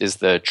markers is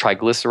the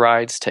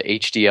triglycerides to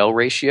HDL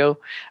ratio,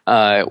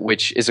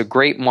 which is a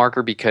great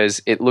marker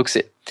because it looks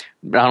at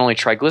not only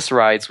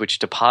triglycerides, which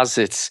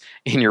deposits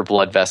in your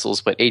blood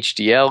vessels, but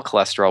HDL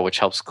cholesterol, which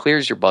helps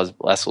clears your blood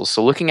vessels.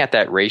 So looking at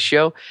that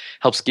ratio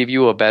helps give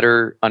you a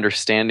better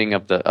understanding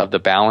of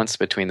the balance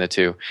between the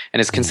two, and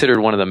is considered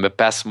one of the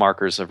best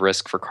markers of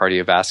risk for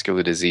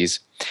cardiovascular disease.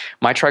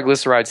 My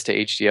triglycerides to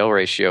HDL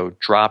ratio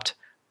dropped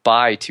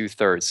by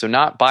 2/3. So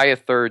not by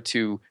 1/3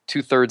 to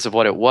 2/3 of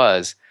what it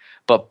was,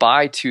 but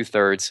by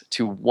 2/3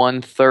 to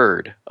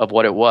 1/3 of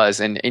what it was.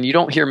 And you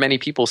don't hear many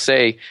people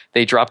say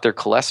they dropped their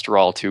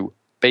cholesterol to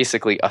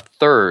basically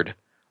 1/3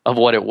 of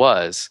what it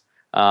was.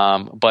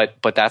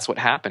 But that's what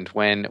happened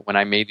when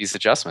I made these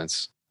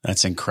adjustments.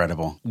 That's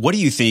incredible. What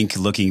do you think,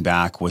 looking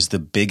back, was the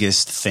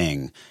biggest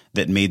thing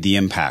that made the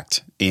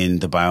impact in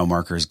the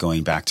biomarkers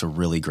going back to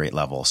really great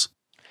levels?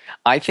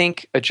 I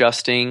think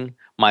adjusting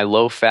my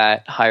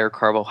low-fat, higher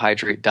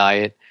carbohydrate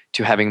diet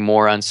to having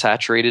more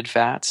unsaturated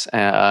fats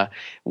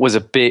was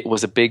a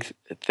big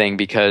thing,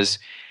 because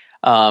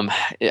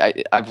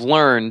I've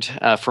learned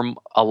from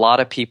a lot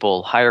of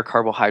people, higher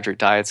carbohydrate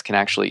diets can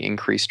actually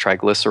increase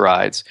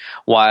triglycerides,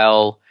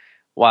 while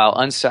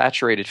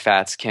unsaturated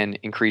fats can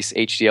increase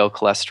HDL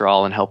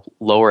cholesterol and help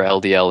lower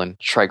LDL and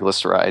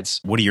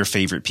triglycerides. What are your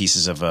favorite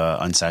pieces of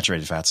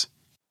unsaturated fats?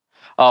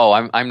 Oh,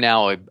 I'm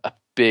now a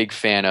big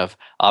fan of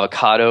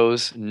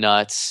avocados,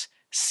 nuts,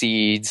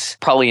 seeds,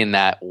 probably in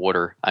that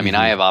order. I mean,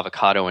 I have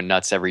avocado and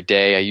nuts every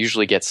day. I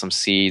usually get some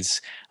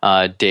seeds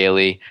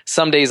daily.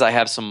 Some days I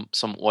have some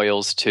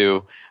oils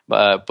too,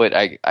 but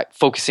I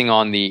focusing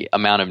on the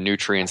amount of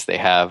nutrients they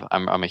have,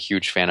 I'm a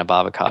huge fan of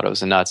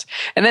avocados and nuts.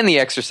 And then the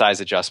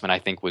exercise adjustment, I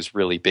think, was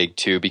really big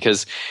too,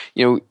 because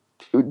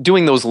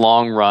doing those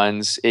long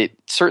runs, it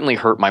certainly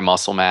hurt my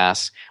muscle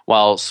mass.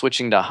 While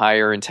switching to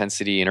higher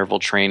intensity interval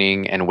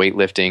training and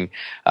weightlifting,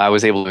 I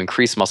was able to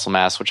increase muscle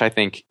mass, which I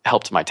think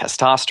helped my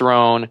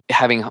testosterone.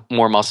 Having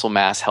more muscle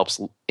mass helps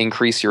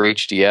increase your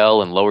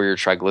HDL and lower your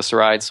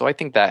triglycerides. So I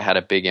think that had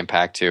a big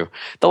impact too.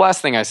 The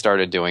last thing I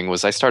started doing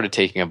was I started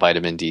taking a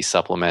vitamin D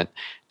supplement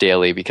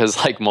daily because,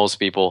 like most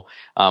people,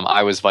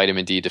 I was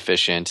vitamin D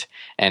deficient.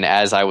 And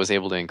as I was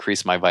able to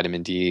increase my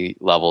vitamin D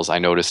levels, I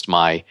noticed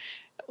my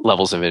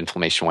levels of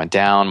inflammation went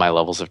down, my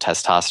levels of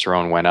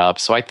testosterone went up.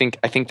 So I think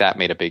that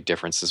made a big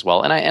difference as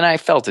well. And I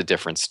felt a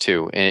difference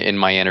too in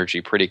my energy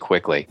pretty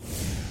quickly.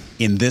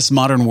 In this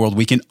modern world,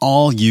 we can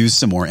all use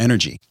some more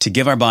energy. To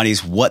give our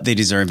bodies what they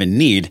deserve and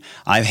need,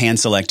 I've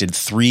hand-selected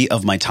 3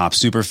 of my top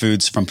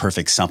superfoods from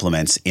Perfect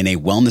Supplements in a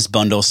wellness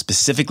bundle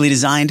specifically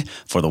designed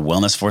for the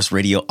Wellness Force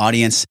Radio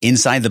audience.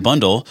 Inside the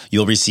bundle,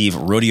 you'll receive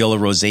Rhodiola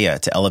rosea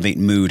to elevate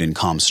mood and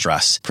calm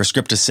stress,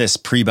 Prescript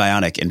Assist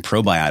prebiotic and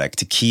probiotic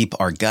to keep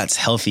our guts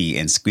healthy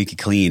and squeaky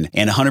clean,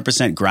 and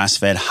 100%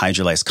 grass-fed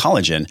hydrolyzed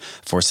collagen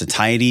for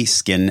satiety,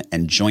 skin,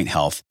 and joint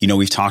health. You know,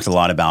 we've talked a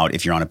lot about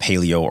if you're on a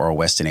paleo or a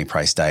Weston A.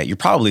 Price diet, you're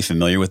probably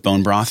familiar with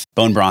bone broth.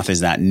 Bone broth is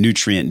that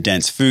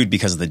nutrient-dense food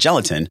because of the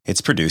gelatin it's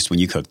produced when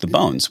you cook the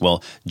bones.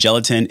 Well,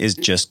 gelatin is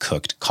just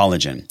cooked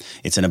collagen.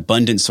 It's an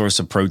abundant source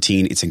of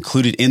protein. It's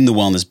included in the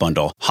Wellness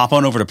Bundle. Hop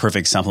on over to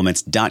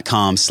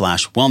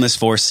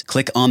perfectsupplements.com/wellnessforce,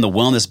 click on the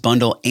Wellness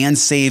Bundle, and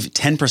save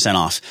 10%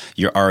 off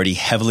your already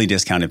heavily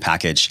discounted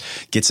package.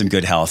 Get some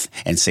good health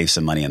and save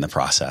some money in the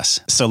process.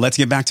 So let's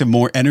get back to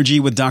more energy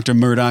with Dr.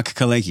 Murdoch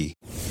Kalecki.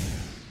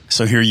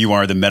 So here you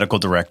are, the medical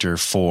director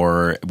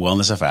for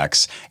Wellness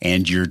FX,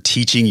 and you're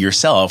teaching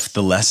yourself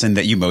the lesson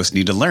that you most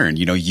need to learn,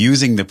 you know,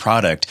 using the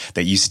product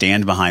that you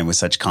stand behind with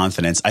such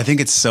confidence. I think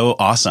it's so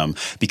awesome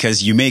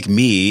because you make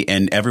me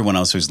and everyone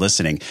else who's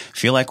listening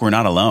feel like we're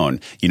not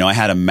alone. You know, I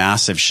had a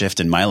massive shift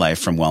in my life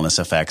from Wellness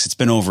FX. It's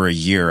been over a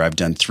year. I've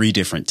done 3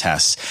 different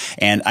tests,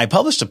 and I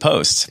published a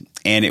post,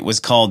 and it was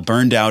called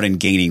Burned Out and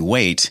Gaining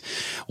Weight,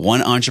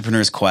 One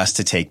Entrepreneur's Quest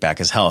to Take Back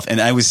His Health.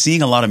 And I was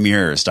seeing a lot of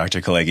mirrors,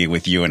 Dr. Kalecki,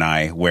 with you and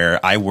I, where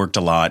I worked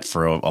a lot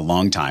for a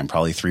long time,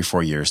 probably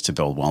 3-4 years to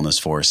build Wellness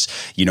Force,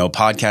 you know,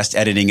 podcast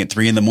editing at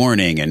 3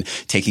 a.m. and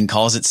taking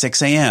calls at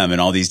 6 a.m. and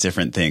all these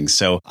different things.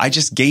 So I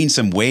just gained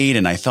some weight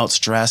and I felt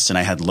stressed and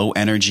I had low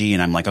energy.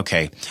 And I'm like,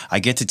 okay, I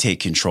get to take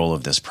control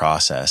of this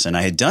process. And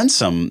I had done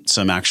some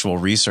actual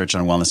research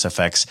on Wellness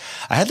FX.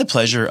 I had the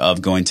pleasure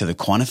of going to the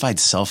Quantified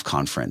Self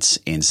Conference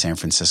in San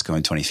Francisco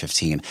in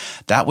 2015.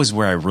 That was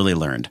where I really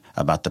learned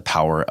about the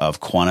power of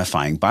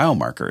quantifying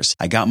biomarkers.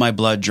 I got my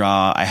blood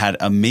draw. I had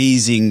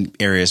amazing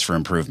areas for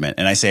improvement.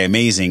 And I say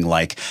amazing,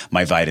 like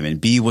my vitamin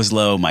B was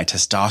low. My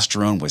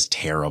testosterone was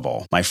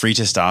terrible. My free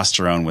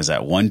testosterone was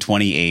at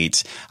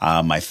 128.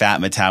 My fat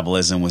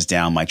metabolism was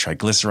down. My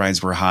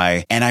triglycerides were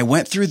high. And I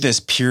went through this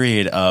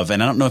period of,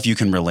 and I don't know if you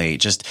can relate,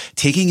 just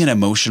taking an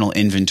emotional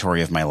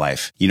inventory of my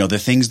life. You know, the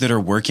things that are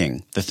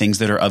working, the things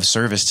that are of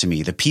service to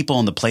me, the people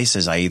and the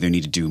places I either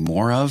need to do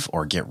more of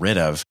or get rid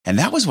of. And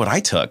that was what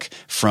I took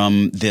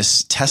from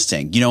this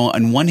testing. You know,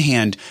 on one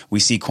hand, we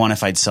see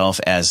Quantified Self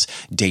as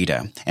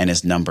data and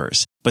as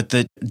numbers. But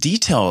the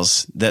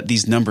details that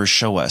these numbers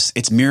show us,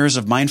 it's mirrors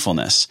of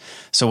mindfulness.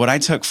 So what I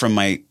took from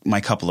my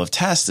couple of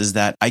tests is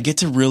that I get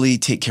to really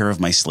take care of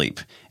my sleep.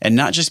 And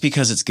not just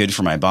because it's good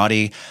for my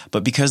body,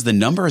 but because the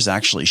numbers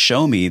actually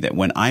show me that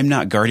when I'm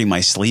not guarding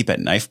my sleep at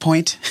knife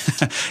point,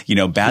 you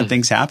know, bad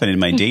things happen in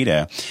my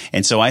data.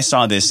 And so I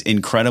saw this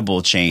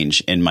incredible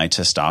change in my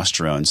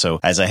testosterone. So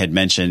as I had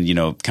mentioned, you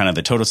know, kind of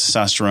the total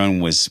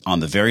testosterone was on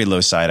the very low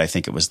side. I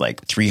think it was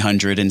like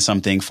 300 and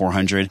something,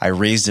 400. I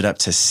raised it up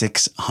to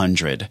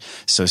 600.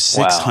 So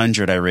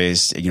 600, wow. I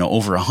raised, you know,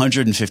 over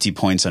 150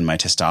 points on my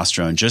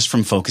testosterone just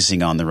from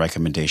focusing on the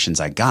recommendations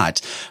I got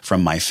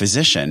from my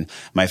physician.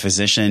 My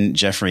physician,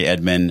 Jeffrey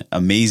Edman,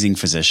 amazing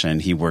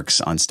physician. He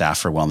works on staff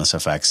for Wellness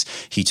FX.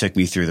 He took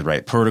me through the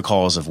right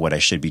protocols of what I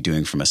should be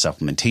doing from a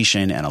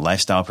supplementation and a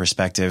lifestyle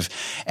perspective.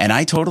 And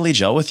I totally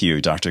gel with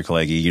you, Dr.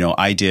 Kalecki. You know,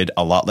 I did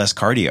a lot less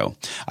cardio.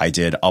 I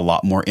did a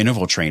lot more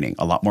interval training,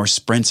 a lot more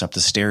sprints up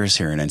the stairs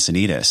here in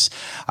Encinitas.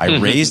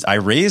 I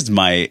raised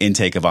my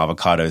intake of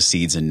avocado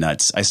seeds and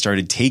nuts. I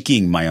started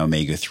taking my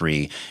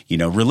omega-3, you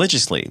know,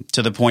 religiously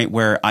to the point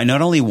where I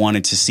not only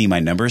wanted to see my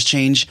numbers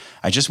change,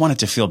 I just wanted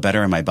to feel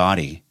better in my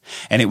body.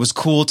 And it was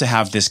cool to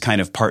have this kind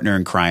of partner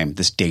in crime,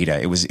 this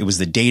data. It was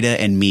the data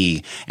and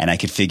me, and I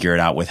could figure it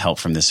out with help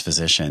from this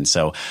physician.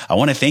 So I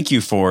want to thank you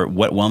for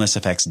what Wellness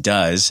FX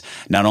does.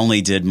 Not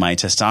only did my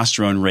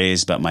testosterone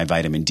raise, but my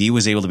vitamin D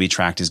was able to be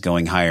tracked as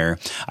going higher.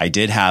 I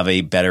did have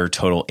a better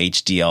total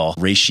HDL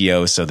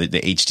ratio, so that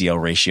the HDL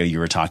ratio you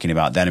were talking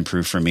about, that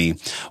improved for me.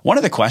 One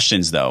of the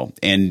questions though,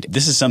 and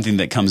this is something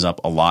that comes up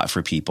a lot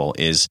for people,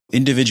 is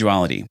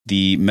individuality,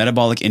 the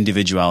metabolic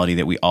individuality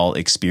that we all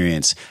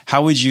experience.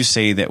 How would you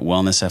say that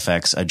Wellness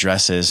FX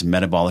addresses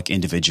metabolic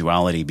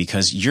individuality?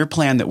 Because your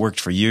plan that worked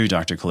for you,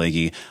 Dr.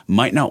 Kalecki,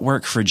 might not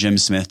work for Jim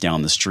Smith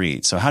down the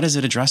street. So how does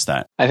it address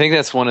that? I think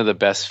that's one of the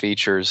best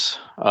features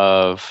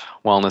of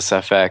Wellness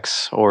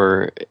FX,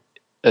 or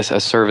a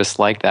service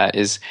like that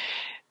is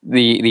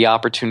the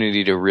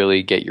opportunity to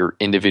really get your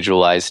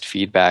individualized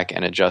feedback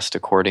and adjust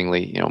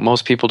accordingly.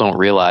 Most people don't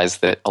realize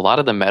that a lot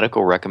of the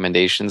medical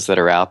recommendations that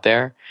are out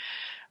there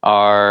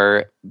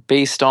are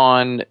based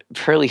on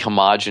fairly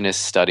homogenous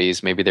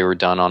studies. Maybe they were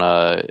done on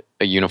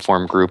a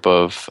uniform group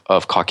of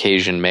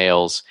Caucasian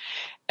males.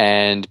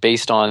 And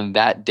based on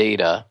that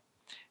data,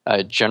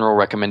 general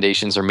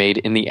recommendations are made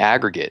in the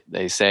aggregate.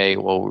 They say,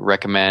 well, we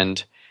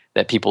recommend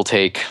that people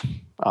take,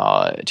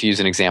 to use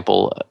an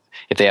example,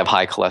 if they have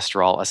high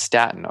cholesterol, a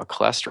statin, a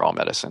cholesterol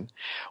medicine.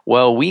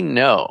 Well, we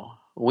know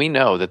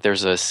that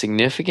there's a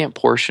significant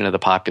portion of the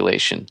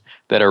population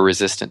that are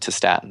resistant to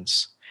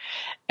statins.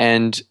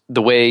 And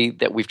the way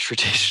that we've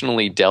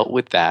traditionally dealt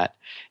with that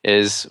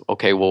is,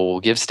 okay, well,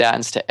 we'll give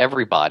statins to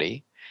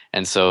everybody,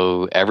 and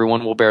so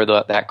everyone will bear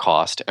that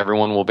cost.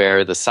 Everyone will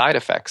bear the side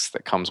effects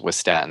that comes with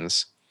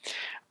statins.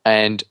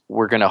 And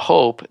we're going to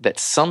hope that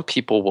some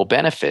people will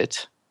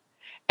benefit,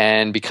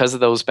 and because of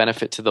those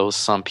benefit to those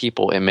some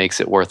people, it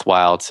makes it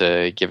worthwhile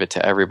to give it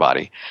to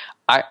everybody.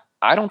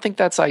 I don't think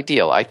that's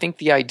ideal. I think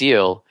the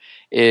ideal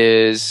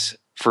is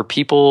for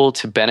people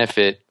to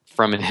benefit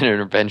from an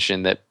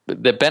intervention that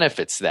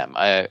benefits them.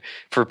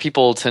 For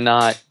people to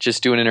not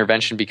just do an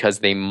intervention because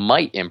they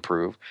might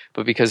improve,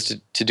 but because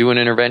to do an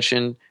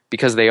intervention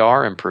because they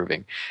are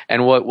improving.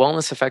 And what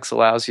Wellness Effects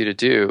allows you to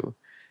do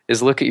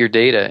is look at your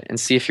data and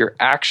see if you're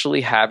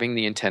actually having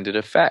the intended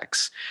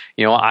effects.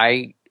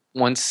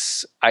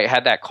 Once I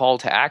had that call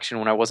to action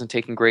when I wasn't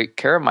taking great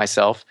care of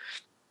myself,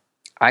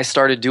 I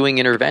started doing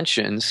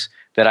interventions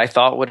that I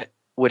thought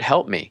would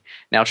help me.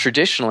 Now,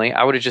 traditionally,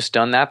 I would have just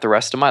done that the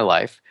rest of my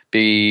life,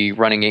 be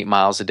running 8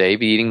 miles a day,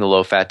 be eating the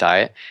low-fat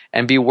diet,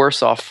 and be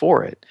worse off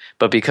for it.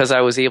 But because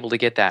I was able to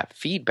get that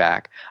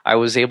feedback, I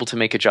was able to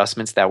make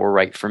adjustments that were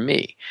right for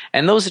me.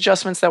 And those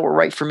adjustments that were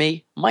right for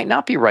me might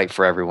not be right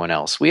for everyone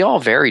else. We all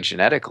vary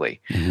genetically.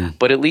 Mm-hmm.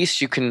 But at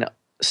least you can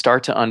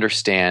start to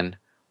understand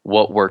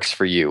what works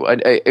for you.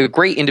 A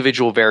great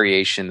individual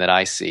variation that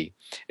I see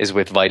is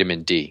with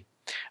vitamin D.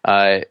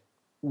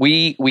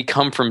 We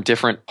come from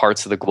different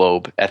parts of the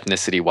globe,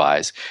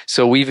 ethnicity-wise.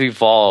 So we've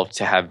evolved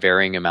to have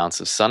varying amounts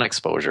of sun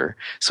exposure.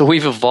 So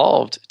we've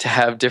evolved to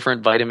have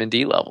different vitamin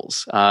D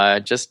levels,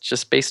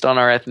 just based on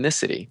our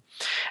ethnicity.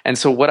 And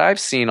so what I've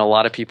seen a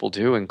lot of people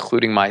do,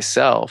 including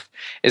myself,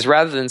 is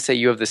rather than say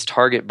you have this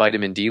target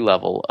vitamin D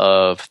level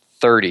of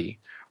 30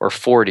 or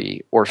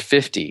 40 or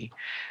 50,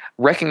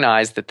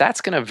 recognize that that's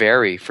going to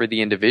vary for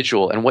the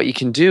individual. And what you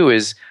can do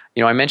is,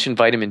 I mentioned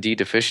vitamin D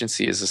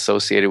deficiency is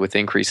associated with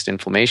increased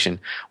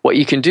inflammation. What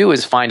you can do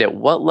is find at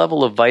what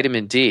level of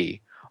vitamin D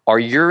are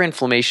your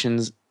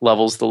inflammation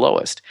levels the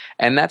lowest.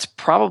 And that's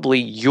probably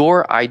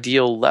your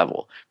ideal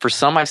level. For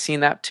some, I've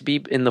seen that to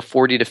be in the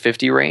 40 to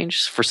 50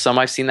 range. For some,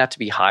 I've seen that to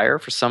be higher.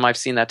 For some, I've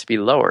seen that to be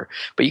lower.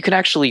 But you can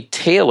actually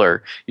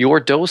tailor your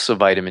dose of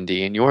vitamin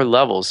D and your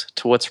levels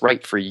to what's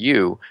right for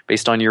you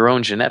based on your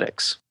own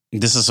genetics.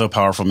 This is so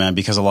powerful, man,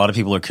 because a lot of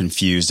people are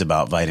confused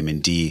about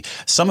vitamin D.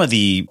 Some of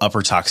the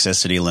upper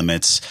toxicity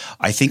limits,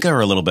 I think, are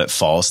a little bit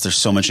false. There's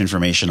so much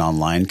information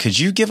online. Could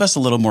you give us a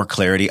little more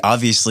clarity?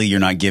 Obviously,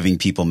 you're not giving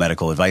people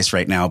medical advice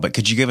right now, but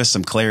could you give us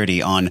some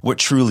clarity on what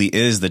truly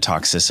is the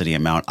toxicity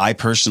amount? I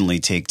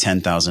personally take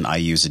 10,000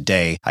 IUs a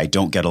day. I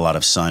don't get a lot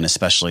of sun,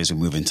 especially as we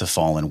move into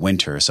fall and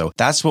winter. So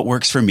that's what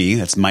works for me.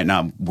 That might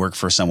not work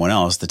for someone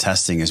else. The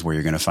testing is where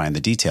you're going to find the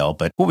detail.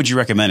 But what would you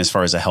recommend as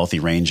far as a healthy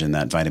range in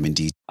that vitamin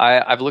D?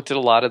 I've looked at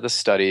a lot of the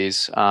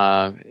studies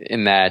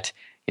in that,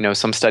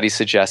 some studies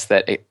suggest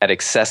that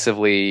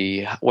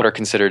at what are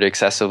considered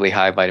excessively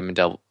high vitamin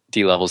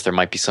D levels, there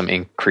might be some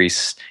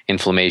increased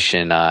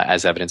inflammation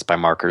as evidenced by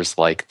markers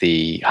like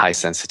the high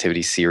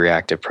sensitivity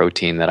C-reactive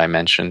protein that I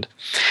mentioned.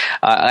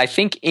 I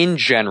think in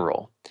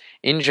general,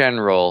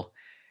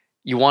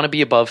 you want to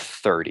be above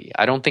 30.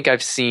 I don't think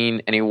I've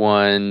seen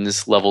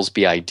anyone's levels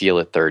be ideal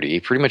at 30.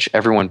 Pretty much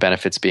everyone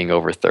benefits being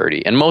over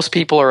 30. And most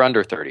people are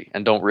under 30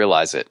 and don't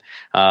realize it.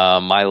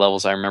 My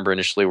levels, I remember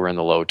initially, were in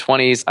the low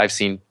 20s. I've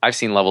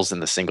seen levels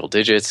in the single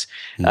digits.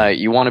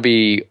 You want to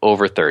be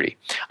over 30.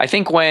 I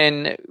think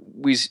when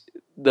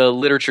the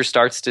literature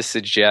starts to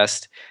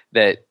suggest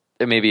that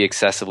there may be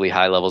excessively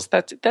high levels,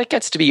 that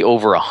gets to be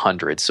over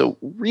 100. So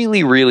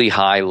really, really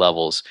high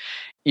levels.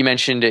 You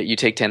mentioned you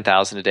take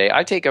 10,000 a day.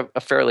 I take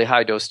a fairly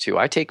high dose too.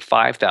 I take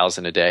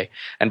 5,000 a day.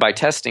 And by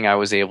testing, I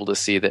was able to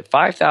see that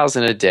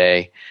 5,000 a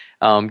day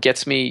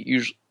gets me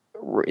usually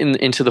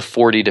into the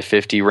 40 to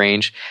 50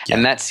 range. Yeah.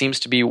 And that seems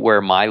to be where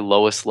my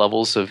lowest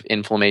levels of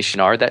inflammation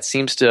are. That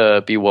seems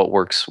to be what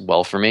works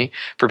well for me.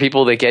 For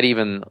people that get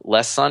even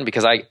less sun,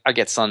 because I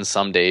get sun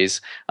some days,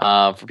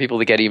 for people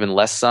that get even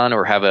less sun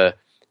or have a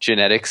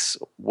genetics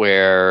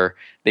where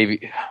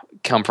they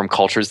come from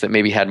cultures that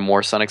maybe had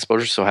more sun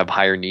exposure, so have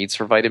higher needs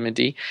for vitamin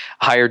D.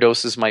 Higher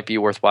doses might be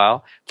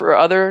worthwhile. For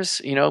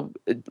others,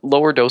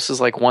 lower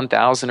doses like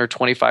 1,000 or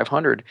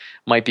 2,500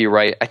 might be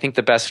right. I think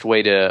the best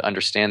way to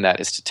understand that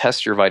is to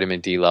test your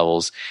vitamin D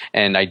levels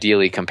and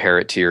ideally compare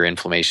it to your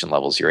inflammation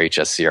levels, your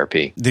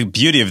HSCRP. The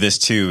beauty of this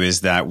too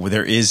is that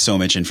there is so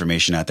much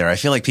information out there. I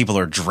feel like people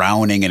are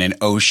drowning in an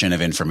ocean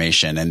of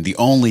information, and the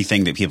only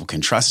thing that people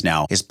can trust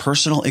now is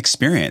personal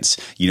experience,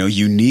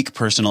 unique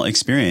personal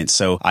experience.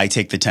 So I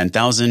take the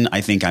 10,000.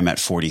 I think I'm at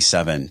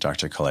 47,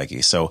 Dr.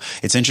 Khaleghi. So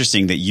it's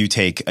interesting that you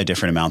take a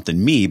different amount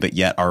than me, but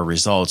yet our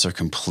results are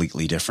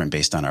completely different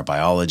based on our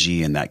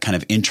biology and that kind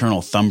of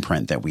internal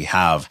thumbprint that we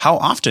have. How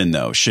often,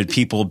 though, should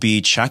people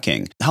be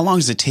checking? How long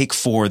does it take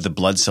for the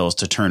blood cells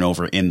to turn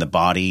over in the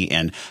body?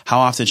 And how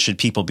often should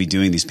people be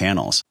doing these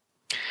panels?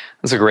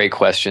 That's a great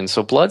question.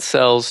 So blood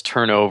cells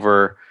turn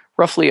over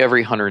roughly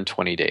every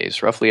 120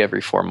 days, roughly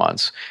every 4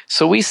 months.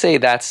 So we say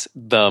that's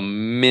the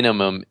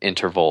minimum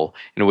interval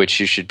in which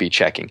you should be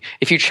checking.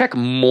 If you check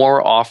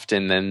more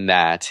often than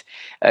that,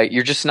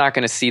 you're just not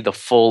going to see the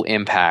full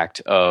impact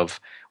of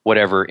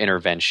whatever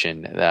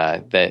intervention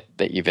that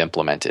you've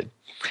implemented.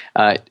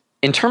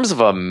 In terms of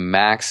a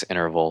max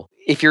interval,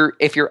 if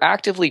you're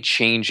actively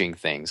changing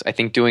things, I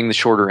think doing the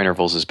shorter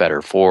intervals is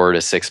better, 4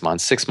 to 6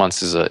 months. 6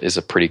 months is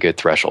a pretty good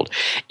threshold.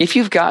 If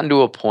you've gotten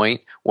to a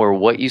point where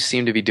what you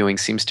seem to be doing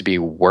seems to be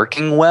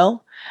working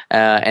well,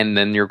 and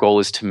then your goal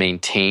is to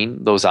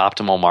maintain those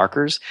optimal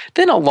markers,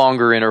 then a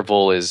longer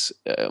interval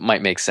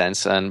might make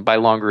sense. And by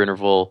longer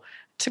interval,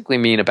 typically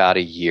mean about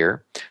a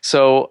year.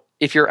 So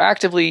if you're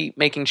actively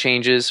making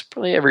changes,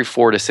 probably every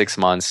 4 to 6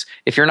 months.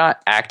 If you're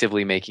not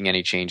actively making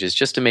any changes,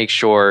 just to make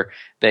sure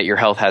that your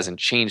health hasn't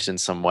changed in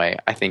some way,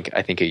 I think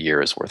a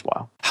year is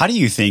worthwhile. How do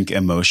you think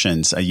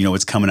emotions,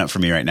 what's coming up for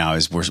me right now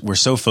is we're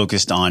so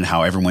focused on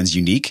how everyone's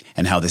unique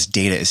and how this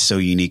data is so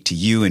unique to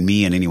you and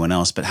me and anyone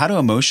else, but how do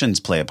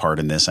emotions play a part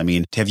in this? I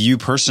mean, have you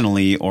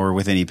personally or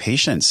with any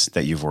patients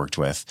that you've worked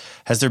with,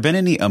 has there been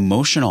any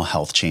emotional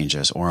health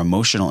changes or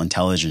emotional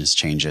intelligence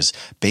changes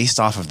based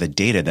off of the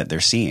data that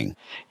they're seeing?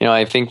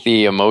 I think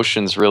the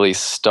emotions really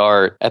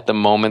start at the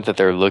moment that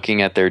they're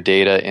looking at their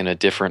data in a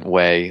different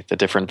way, the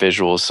different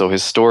visuals. So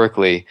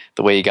historically,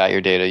 the way you got your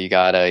data, you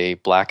got a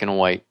black and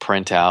white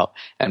printout,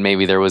 and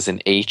maybe there was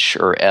an H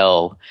or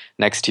L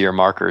next to your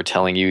marker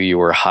telling you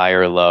were high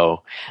or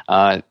low.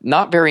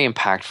 Not very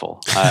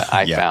impactful,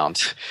 I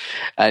found.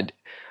 And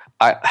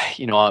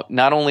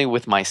not only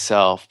with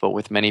myself, but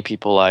with many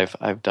people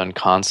I've done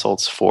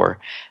consults for,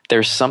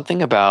 there's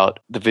something about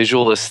the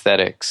visual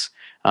aesthetics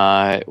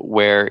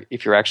where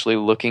if you're actually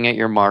looking at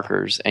your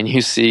markers and you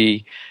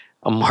see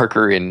a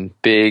marker in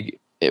big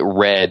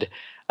red,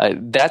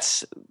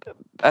 that's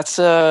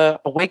a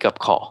wake-up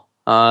call.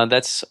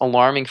 That's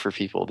alarming for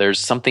people. There's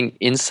something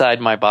inside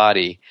my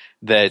body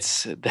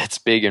that's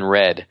big and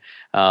red,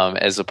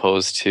 as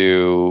opposed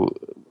to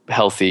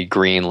healthy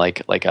green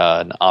like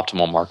an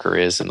optimal marker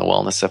is in the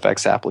Wellness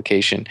FX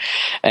application.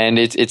 And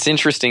it's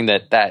interesting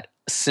that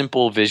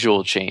simple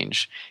visual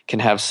change can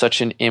have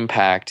such an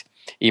impact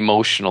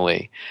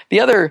emotionally. The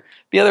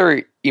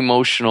other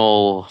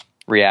emotional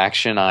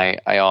reaction I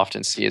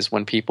often see is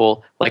when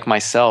people, like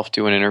myself,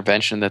 do an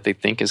intervention that they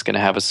think is going to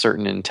have a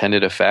certain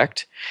intended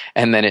effect,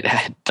 and then it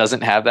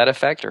doesn't have that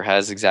effect or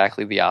has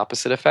exactly the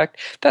opposite effect.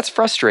 That's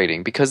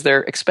frustrating because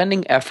they're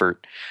expending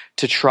effort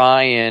to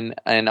try and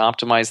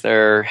optimize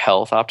their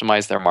health,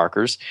 optimize their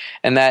markers,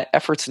 and that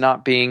effort's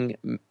not being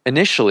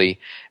initially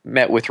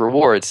met with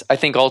rewards. I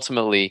think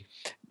ultimately,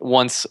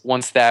 once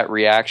that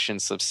reaction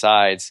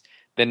subsides,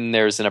 then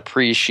there's an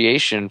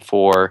appreciation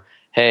for,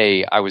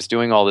 hey, I was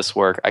doing all this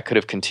work. I could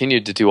have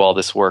continued to do all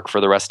this work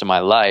for the rest of my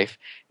life.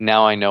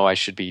 Now I know I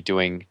should be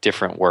doing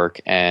different work,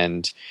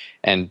 and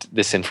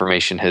this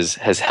information has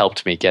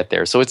helped me get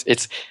there. So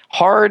it's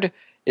hard.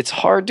 It's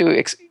hard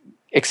to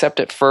accept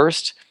at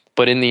first,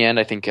 but in the end,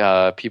 I think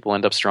people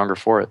end up stronger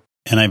for it.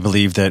 And I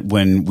believe that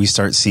when we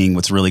start seeing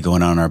what's really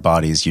going on in our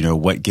bodies,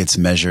 what gets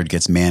measured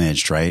gets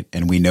managed, right?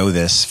 And we know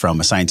this from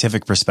a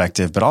scientific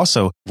perspective, but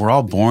also we're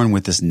all born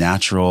with this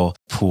natural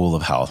pool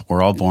of health.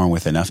 We're all born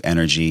with enough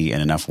energy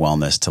and enough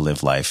wellness to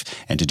live life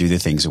and to do the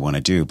things we want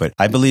to do. But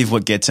I believe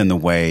what gets in the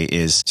way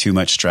is too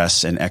much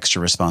stress and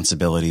extra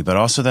responsibility, but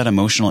also that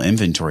emotional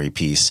inventory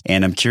piece.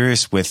 And I'm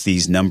curious, with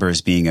these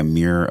numbers being a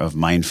mirror of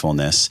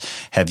mindfulness,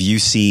 have you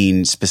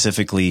seen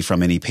specifically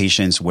from any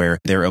patients where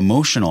their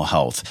emotional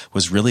health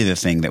was really the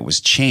thing that was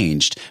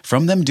changed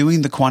from them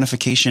doing the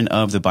quantification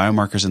of the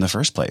biomarkers in the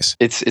first place?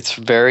 It's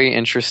very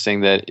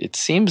interesting that it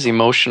seems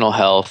emotional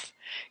health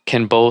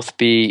can both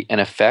be an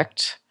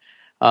effect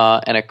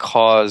and a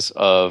cause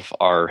of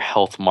our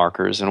health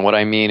markers. And what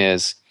I mean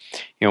is,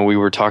 we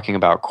were talking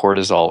about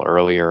cortisol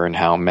earlier and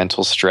how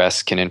mental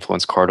stress can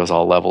influence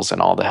cortisol levels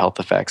and all the health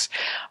effects.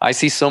 I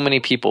see so many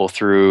people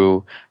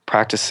through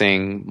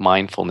practicing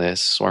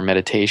mindfulness or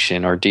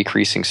meditation or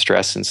decreasing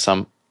stress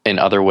in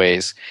other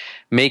ways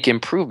make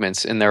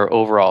improvements in their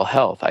overall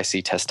health. I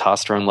see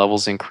testosterone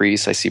levels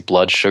increase. I see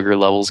blood sugar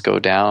levels go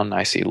down.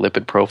 I see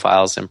lipid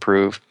profiles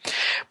improve.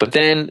 But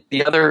then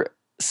the other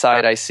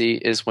side I see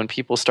is when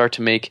people start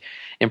to make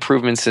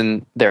improvements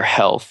in their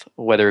health,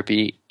 whether it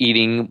be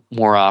eating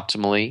more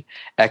optimally,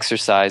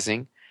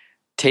 exercising,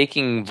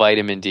 taking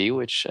vitamin D,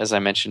 which, as I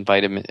mentioned,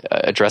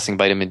 addressing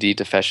vitamin D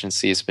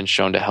deficiency has been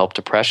shown to help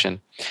depression.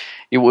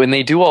 When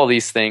they do all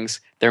these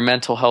things, their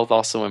mental health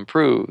also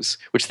improves,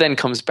 which then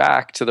comes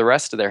back to the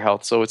rest of their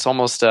health. So it's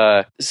almost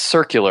a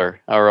circular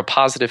or a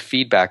positive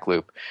feedback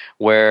loop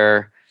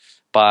where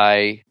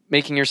by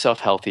making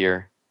yourself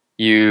healthier,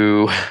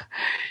 you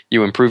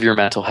improve your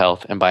mental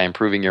health, and by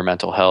improving your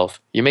mental health,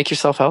 you make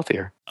yourself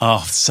healthier.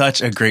 Oh,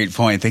 such a great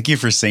point. Thank you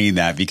for saying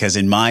that, because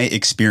in my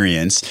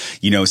experience,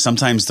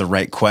 sometimes the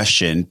right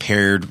question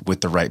paired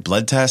with the right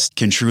blood test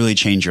can truly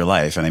change your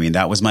life. And I mean,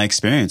 that was my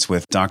experience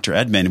with Dr.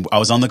 Edmond. I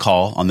was on the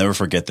call. I'll never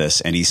forget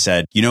this. And he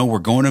said, we're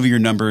going over your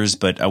numbers,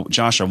 but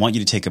Josh, I want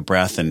you to take a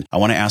breath and I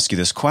want to ask you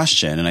this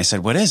question. And I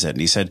said, what is it?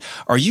 And he said,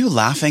 are you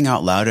laughing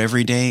out loud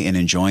every day and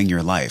enjoying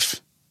your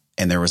life?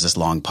 And there was this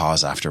long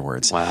pause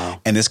afterwards. Wow.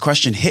 And this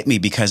question hit me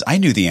because I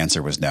knew the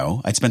answer was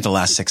no. I'd spent the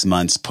last 6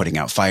 months putting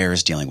out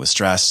fires, dealing with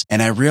stress.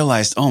 And I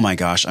realized, oh my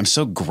gosh, I'm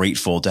so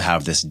grateful to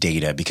have this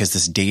data, because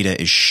this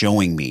data is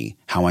showing me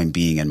how I'm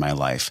being in my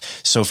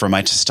life. So for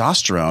my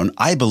testosterone,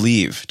 I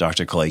believe,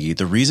 Dr. Khalekhi,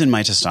 the reason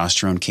my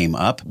testosterone came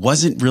up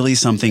wasn't really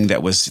something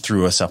that was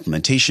through a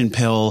supplementation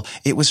pill.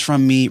 It was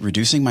from me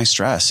reducing my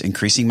stress,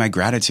 increasing my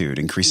gratitude,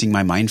 increasing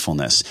my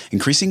mindfulness,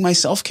 increasing my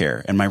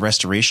self-care and my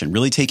restoration,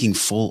 really taking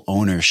full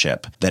ownership.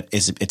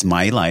 It's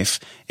my life,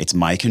 it's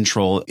my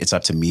control, it's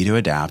up to me to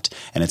adapt,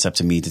 and it's up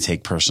to me to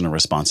take personal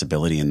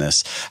responsibility in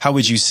this. How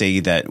would you say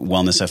that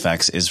Wellness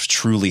FX is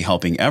truly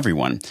helping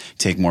everyone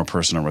take more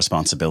personal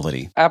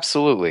responsibility?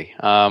 Absolutely.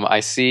 I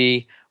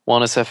see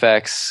Wellness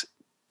FX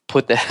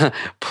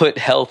put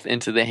health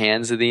into the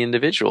hands of the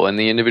individual, and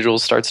the individual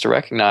starts to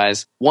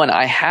recognize, one,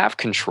 I have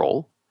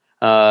control.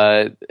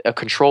 A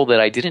control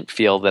that I didn't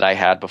feel that I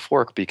had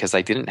before because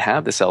I didn't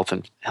have this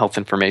health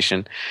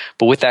information.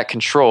 But with that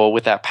control,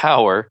 with that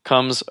power,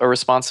 comes a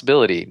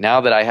responsibility.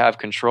 Now that I have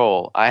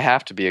control, I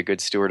have to be a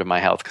good steward of my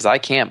health, because I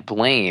can't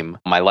blame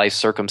my life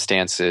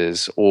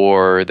circumstances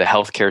or the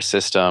healthcare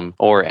system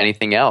or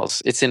anything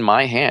else. It's in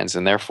my hands,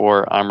 and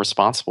therefore I'm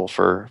responsible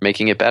for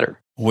making it better.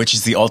 Which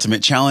is the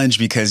ultimate challenge,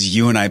 because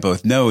you and I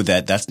both know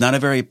that that's not a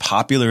very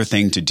popular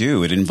thing to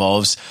do. It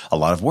involves a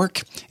lot of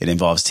work. It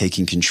involves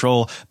taking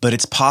control, but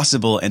it's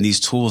possible, and these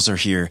tools are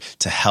here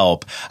to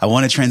help. I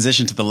want to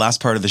transition to the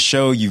last part of the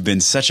show. You've been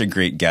such a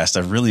great guest.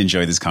 I've really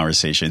enjoyed this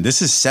conversation.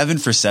 This is 7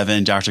 for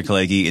 7, Dr.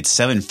 Khalekhi. It's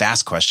 7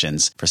 fast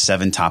questions for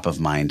 7 top of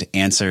mind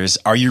answers.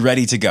 Are you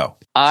ready to go?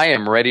 I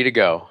am ready to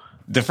go.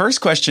 The first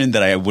question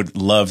that I would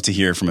love to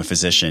hear from a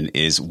physician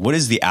is, what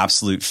is the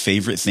absolute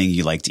favorite thing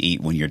you like to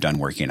eat when you're done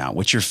working out?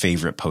 What's your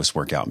favorite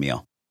post-workout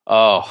meal?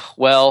 Oh,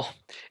 well,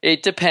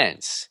 it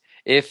depends.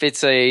 If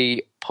it's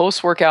a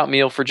post-workout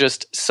meal for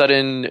just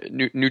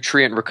sudden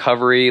nutrient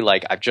recovery,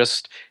 like I've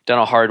just done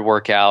a hard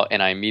workout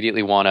and I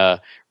immediately want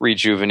to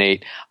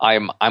rejuvenate,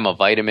 I'm a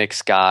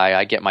Vitamix guy.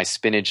 I get my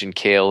spinach and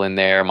kale in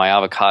there, my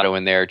avocado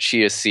in there,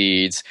 chia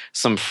seeds,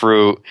 some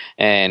fruit,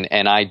 and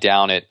I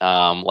down it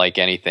like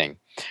anything.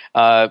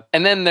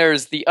 And then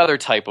there's the other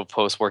type of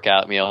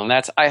post-workout meal, and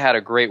that's, I had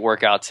a great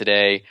workout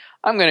today.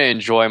 I'm going to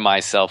enjoy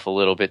myself a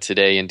little bit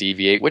today and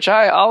deviate, which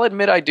I'll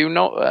admit I do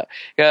know.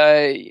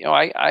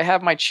 I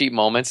have my cheat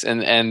moments,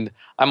 and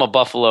I'm a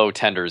buffalo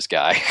tenders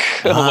guy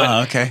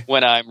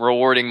when I'm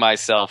rewarding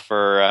myself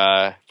for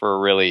a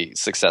really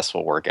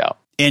successful workout.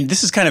 And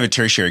this is kind of a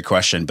tertiary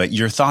question, but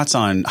your thoughts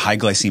on high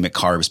glycemic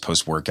carbs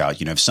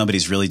post-workout. If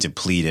somebody's really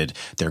depleted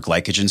their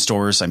glycogen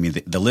stores, I mean,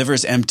 the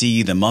liver's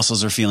empty, the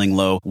muscles are feeling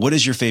low. What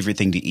is your favorite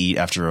thing to eat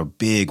after a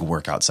big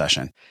workout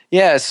session?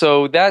 Yeah,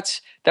 so that's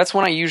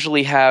when I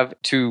usually have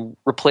to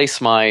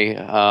replace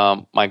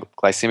my my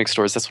glycemic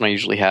stores. That's when I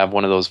usually have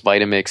one of those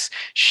Vitamix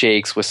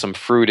shakes with some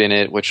fruit in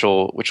it, which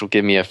will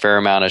give me a fair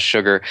amount of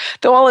sugar.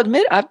 Though I'll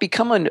admit I've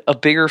become a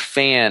bigger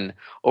fan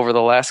over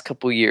the last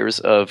couple of years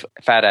of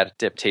fat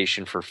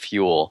adaptation for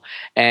fuel,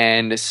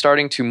 and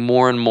starting to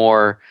more and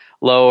more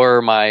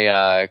lower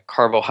my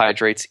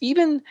carbohydrates.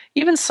 Even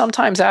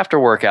sometimes after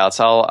workouts,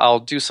 I'll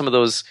do some of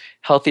those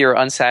healthier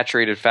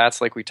unsaturated fats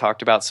like we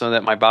talked about, so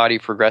that my body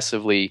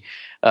progressively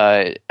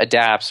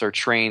adapts or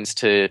trains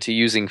to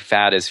using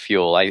fat as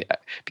fuel.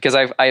 Because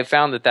I have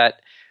found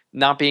that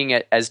not being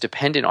as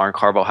dependent on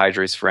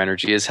carbohydrates for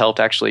energy has helped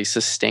actually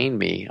sustain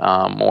me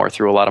more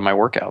through a lot of my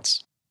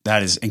workouts.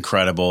 That is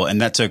incredible.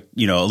 And that took,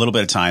 a little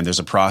bit of time. There's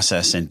a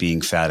process in being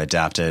fat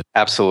adapted.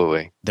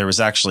 Absolutely. There was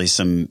actually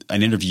an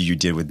interview you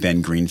did with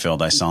Ben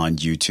Greenfield I saw on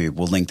YouTube.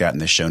 We'll link that in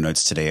the show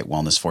notes today at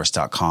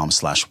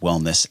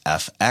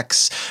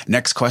wellnessforce.com/wellnessfx.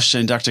 Next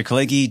question, Dr.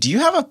 Khalekhi, do you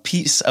have a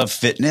piece of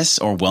fitness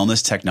or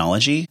wellness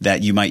technology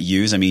that you might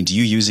use? I mean, do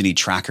you use any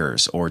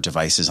trackers or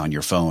devices on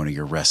your phone or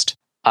your wrist?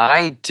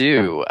 I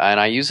do, and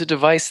I use a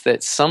device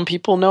that some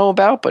people know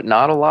about, but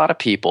not a lot of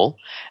people.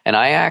 And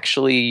I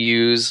actually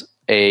use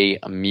a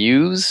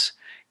Muse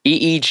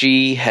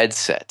EEG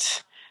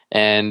headset.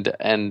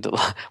 And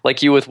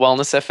like you with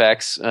Wellness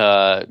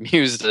FX,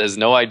 Muse has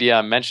no idea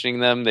I'm mentioning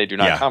them. They do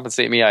not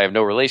compensate me. I have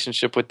no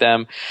relationship with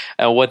them.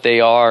 What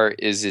they are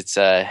is it's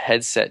a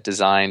headset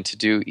designed to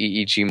do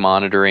EEG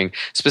monitoring.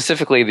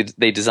 Specifically,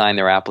 they design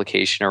their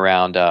application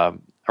around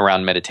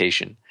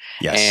meditation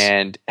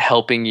and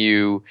helping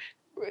you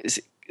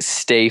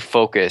stay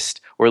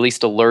focused, or at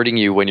least alerting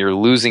you when you're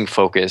losing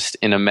focus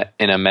in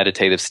a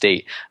meditative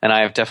state. And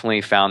I have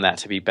definitely found that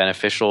to be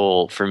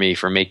beneficial for me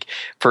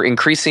for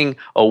increasing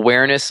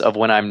awareness of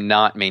when I'm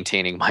not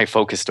maintaining my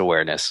focused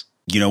awareness.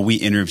 You know, we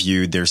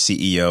interviewed their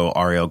CEO,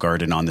 Ariel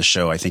Garden, on the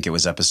show. I think it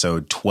was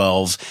episode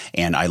 12,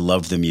 and I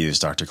love the Muse,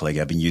 Dr. Clague.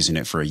 I've been using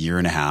it for a year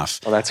and a half.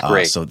 Oh, that's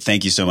great. So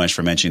thank you so much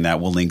for mentioning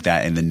that. We'll link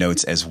that in the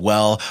notes as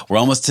well. We're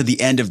almost to the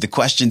end of the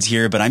questions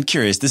here, but I'm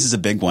curious. This is a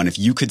big one. If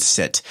you could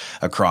sit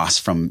across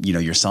from,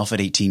 yourself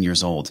at 18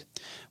 years old,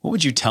 what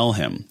would you tell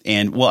him?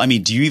 And, well, I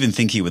mean, do you even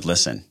think he would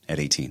listen at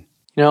 18?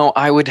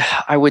 I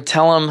would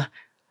tell him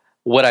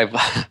what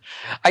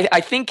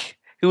I think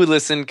he would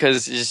listen,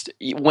 because just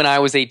when I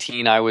was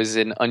 18, I was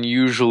an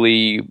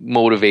unusually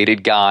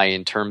motivated guy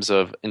in terms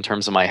of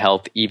my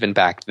health. Even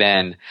back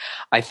then,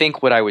 I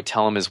think what I would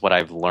tell him is what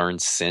I've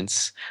learned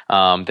since.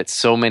 That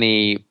so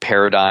many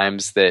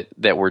paradigms that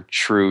were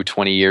true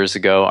 20 years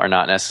ago are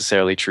not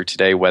necessarily true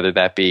today. Whether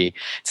that be,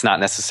 it's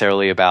not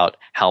necessarily about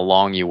how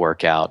long you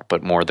work out,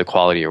 but more the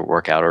quality of your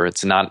workout, or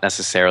it's not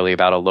necessarily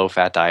about a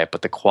low-fat diet,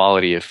 but the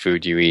quality of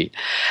food you eat.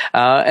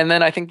 And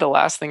then I think the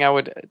last thing I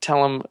would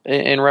tell him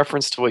in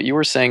reference to what you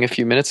were saying a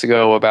few minutes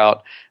ago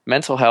about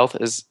mental health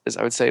is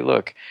I would say,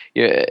 look,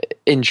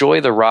 enjoy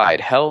the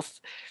ride.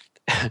 Health,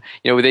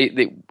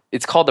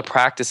 it's called the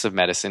practice of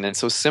medicine. And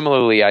so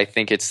similarly, I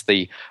think it's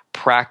the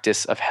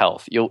practice of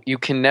health. You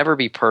can never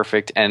be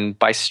perfect, and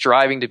by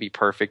striving to be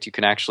perfect, you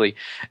can actually,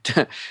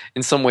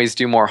 in some ways,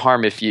 do more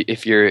harm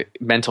if your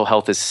mental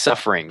health is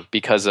suffering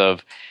because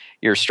of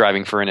you're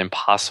striving for an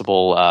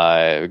impossible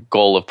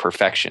goal of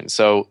perfection.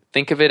 So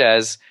think of it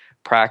as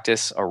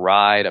practice, a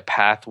ride, a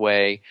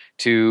pathway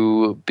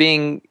to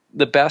being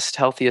the best,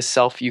 healthiest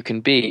self you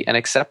can be, and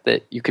accept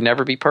that you can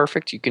never be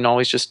perfect. You can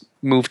always just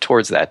move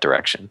towards that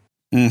direction.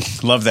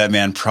 Love that,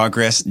 man.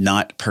 Progress,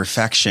 not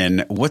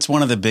perfection. What's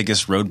one of the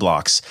biggest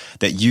roadblocks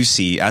that you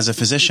see as a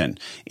physician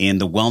in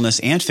the wellness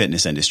and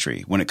fitness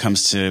industry when it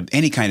comes to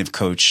any kind of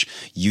coach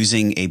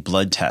using a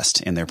blood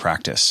test in their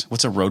practice?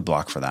 What's a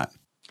roadblock for that?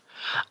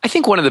 I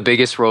think one of the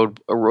biggest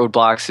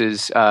roadblocks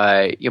is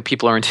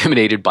people are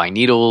intimidated by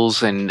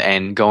needles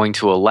and going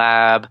to a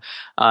lab.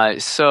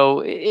 So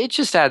it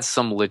just adds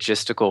some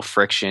logistical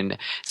friction.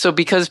 So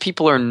because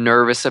people are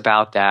nervous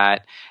about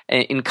that,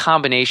 in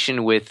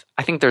combination with,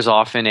 I think there's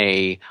often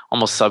a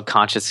almost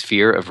subconscious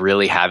fear of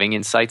really having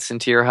insights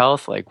into your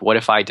health. Like, what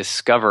if I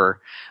discover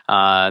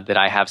that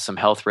I have some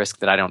health risk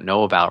that I don't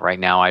know about right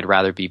now? I'd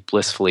rather be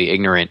blissfully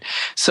ignorant.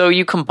 So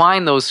you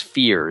combine those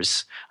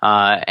fears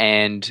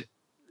and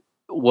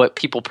what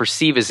people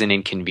perceive as an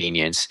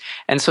inconvenience.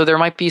 And so there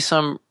might be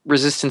some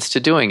resistance to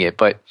doing it,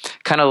 but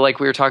kind of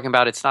like we were talking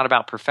about, it's not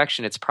about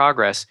perfection, it's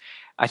progress.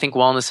 I think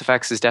Wellness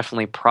FX is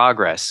definitely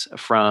progress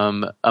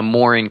from a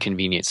more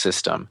inconvenient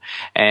system.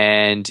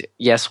 And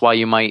yes, while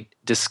you might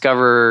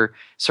discover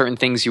certain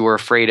things you were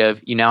afraid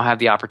of, you now have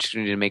the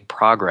opportunity to make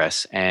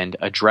progress and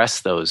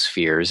address those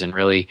fears and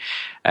really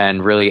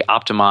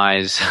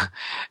optimize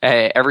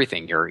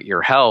everything,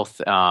 your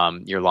health,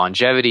 your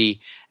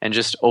longevity, and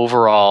just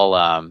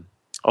overall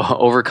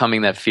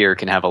overcoming that fear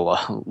can have a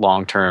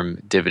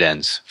long-term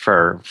dividends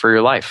for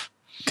your life.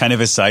 Kind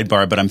of a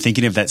sidebar, but I'm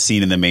thinking of that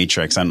scene in The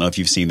Matrix. I don't know if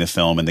you've seen the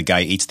film, and the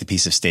guy eats the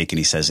piece of steak and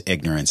he says,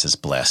 ignorance is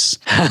bliss.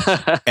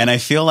 And I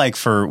feel like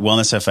for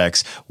Wellness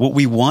FX, what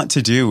we want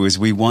to do is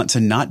we want to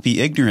not be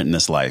ignorant in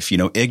this life.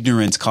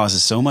 Ignorance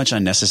causes so much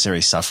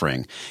unnecessary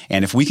suffering.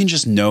 And if we can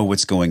just know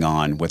what's going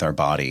on with our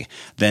body,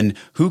 then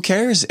who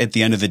cares at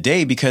the end of the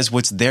day? Because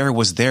what's there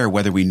was there,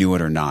 whether we knew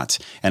it or not.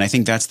 And I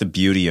think that's the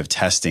beauty of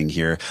testing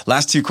here.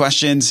 Last two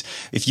questions.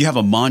 If you have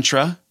a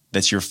mantra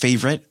that's your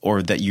favorite,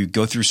 or that you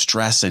go through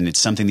stress and it's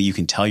something that you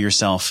can tell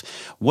yourself,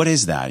 what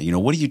is that?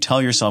 What do you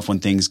tell yourself when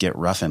things get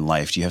rough in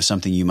life? Do you have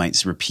something you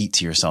might repeat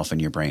to yourself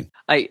in your brain?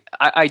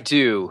 I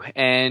do.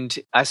 And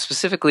I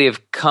specifically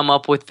have come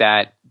up with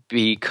that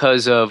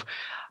because of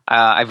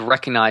I've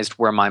recognized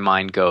where my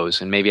mind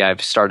goes, and maybe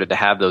I've started to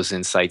have those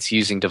insights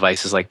using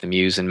devices like the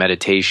Muse and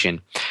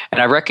meditation.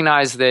 And I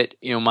recognize that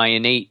my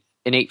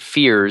innate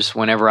fears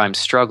whenever I'm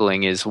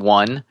struggling is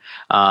one,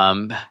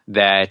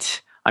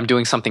 that I'm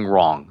doing something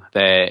wrong,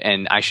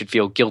 and I should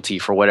feel guilty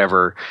for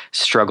whatever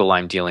struggle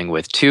I'm dealing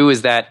with. Two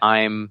is that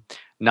I'm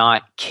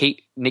not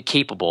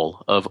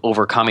capable of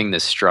overcoming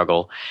this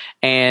struggle,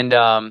 and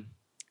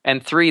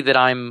three, that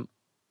I'm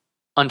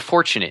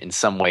unfortunate in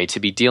some way to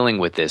be dealing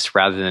with this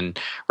rather than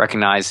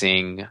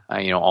recognizing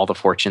all the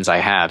fortunes I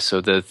have. So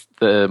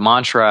the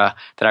mantra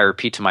that I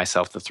repeat to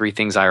myself, the three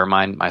things I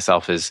remind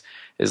myself is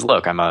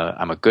look, I'm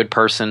a good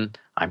person,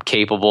 I'm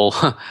capable,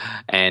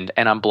 and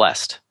I'm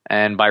blessed.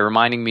 And by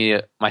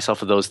reminding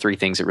myself of those three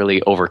things, it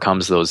really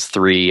overcomes those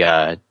three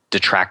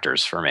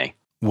detractors for me.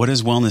 What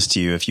is wellness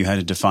to you? If you had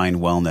to define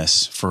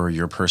wellness for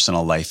your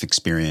personal life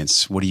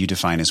experience, what do you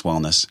define as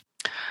wellness?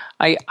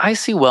 I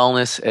see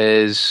wellness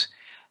as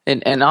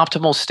an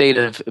optimal state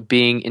of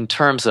being in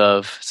terms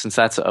of, since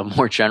that's a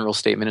more general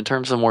statement, in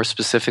terms of more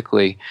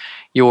specifically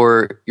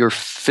your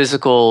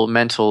physical,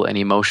 mental, and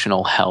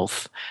emotional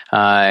health,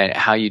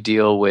 how you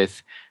deal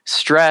with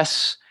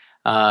stress,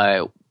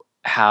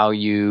 how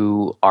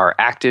you are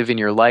active in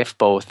your life,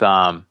 both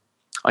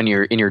in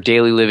your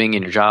daily living,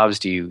 in your jobs.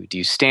 Do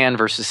you stand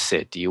versus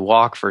sit? Do you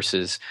walk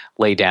versus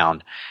lay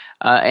down?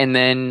 And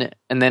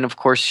then of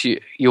course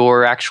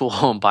your actual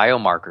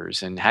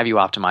biomarkers, and have you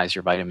optimized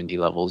your vitamin D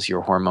levels,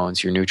 your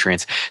hormones, your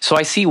nutrients. So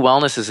I see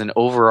wellness as an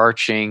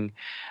overarching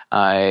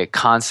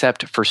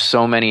concept for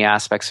so many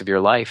aspects of your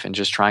life, and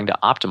just trying to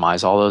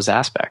optimize all those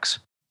aspects.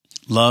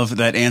 Love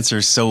that answer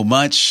so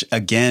much.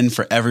 Again,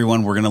 for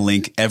everyone, we're going to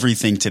link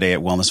everything today at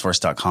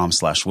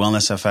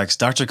wellnessforce.com/wellnessfx.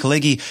 Dr.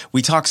 Khalekhi,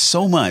 we talk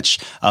so much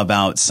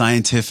about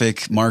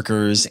scientific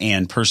markers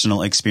and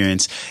personal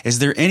experience. Is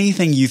there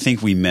anything you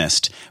think we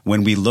missed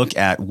when we look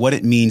at what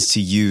it means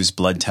to use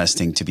blood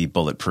testing to be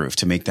bulletproof,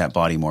 to make that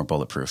body more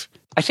bulletproof?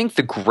 I think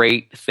the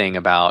great thing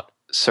about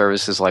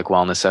services like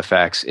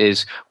WellnessFX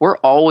is we're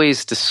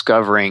always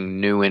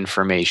discovering new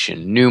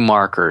information, new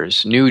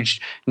markers, new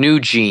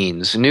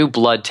genes, new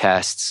blood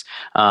tests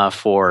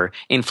for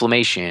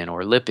inflammation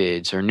or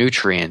lipids or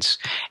nutrients.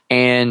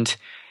 And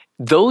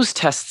those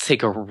tests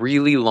take a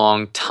really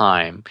long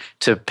time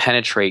to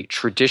penetrate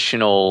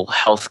traditional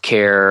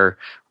healthcare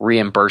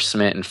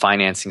reimbursement and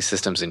financing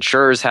systems.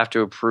 Insurers have to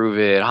approve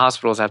it,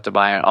 hospitals have to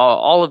buy it,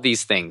 all of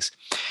these things.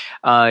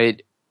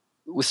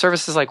 With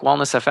services like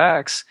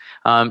WellnessFX,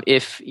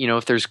 if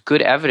there's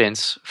good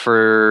evidence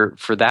for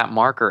that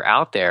marker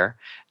out there,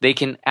 they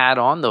can add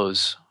on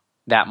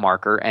that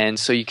marker, and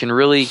so you can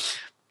really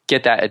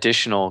get that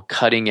additional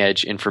cutting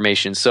edge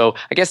information. So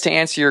I guess to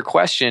answer your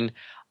question,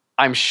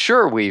 I'm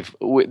sure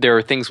there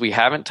are things we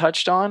haven't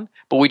touched on,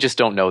 but we just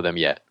don't know them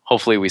yet.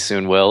 Hopefully we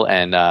soon will,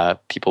 and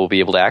people will be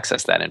able to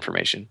access that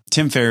information.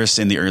 Tim Ferriss,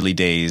 in the early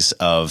days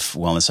of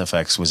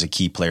WellnessFX, was a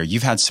key player.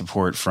 You've had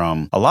support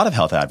from a lot of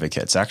health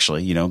advocates,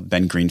 actually.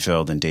 Ben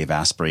Greenfield and Dave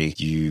Asprey.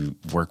 You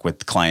work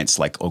with clients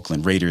like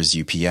Oakland Raiders,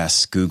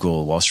 UPS,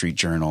 Google, Wall Street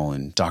Journal,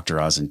 and Dr.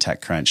 Oz and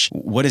TechCrunch.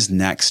 What is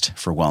next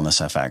for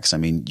WellnessFX? I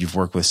mean, you've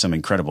worked with some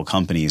incredible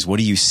companies. What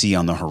do you see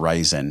on the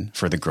horizon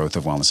for the growth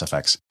of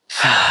WellnessFX?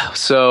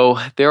 So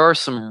there are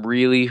some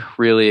really,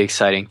 really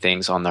exciting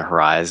things on the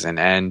horizon,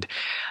 and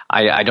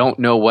I don't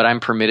know what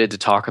I'm permitted to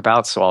talk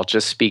about, so I'll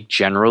just speak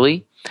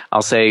generally.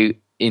 I'll say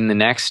in the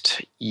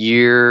next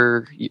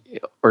year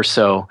or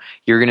so,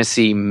 you're going to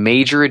see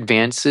major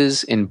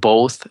advances in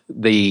both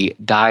the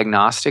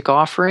diagnostic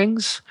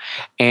offerings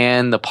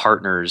and the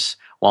partners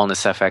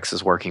WellnessFX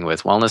is working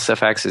with.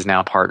 WellnessFX is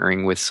now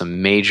partnering with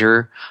some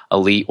major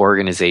elite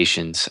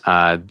organizations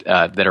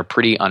that are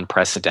pretty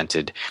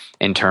unprecedented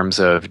in terms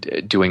of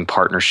doing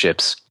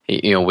partnerships,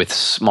 with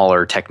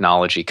smaller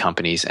technology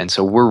companies. And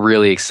so we're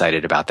really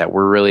excited about that.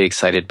 We're really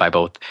excited by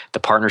both the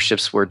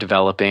partnerships we're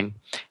developing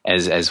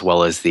as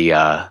well as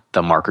the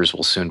markers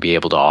we'll soon be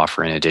able to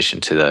offer in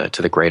addition to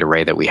the great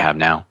array that we have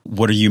now.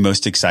 What are you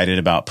most excited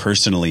about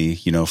personally,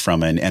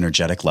 from an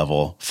energetic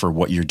level for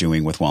what you're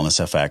doing with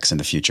WellnessFX in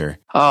the future?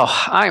 Oh,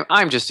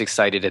 I'm just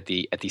excited at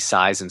the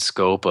size and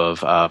scope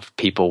of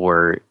people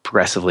we're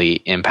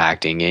progressively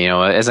impacting.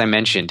 As I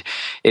mentioned,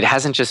 it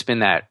hasn't just been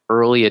that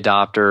early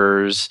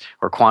adopters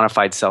or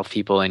quantified self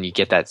people, and you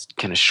get that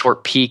kind of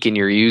short peak in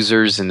your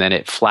users and then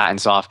it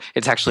flattens off.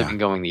 It's actually been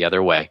going the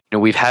other way.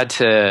 We've had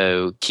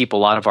to keep a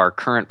lot of our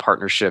current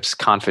partnerships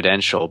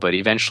confidential, but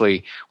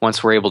eventually,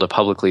 once we're able to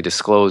publicly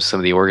disclose some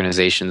of the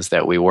organizations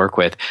that we work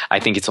with,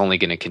 I think it's only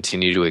going to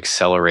continue to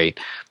accelerate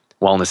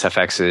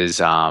WellnessFX's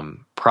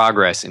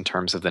progress in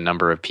terms of the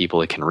number of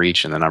people it can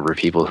reach and the number of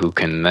people who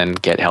can then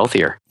get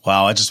healthier.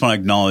 Wow, I just want to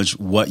acknowledge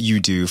what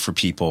you do for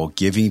people,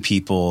 giving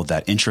people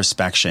that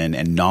introspection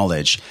and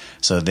knowledge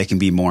so that they can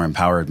be more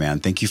empowered,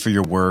 man. Thank you for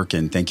your work,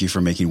 and thank you for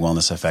making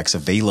WellnessFX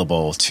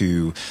available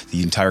to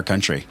the entire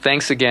country.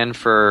 Thanks again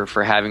for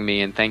having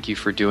me, and thank you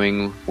for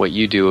doing what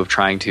you do of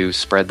trying to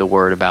spread the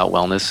word about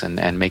wellness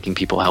and making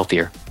people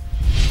healthier.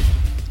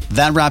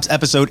 That wraps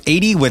episode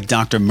 80 with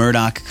Dr.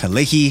 Murdoch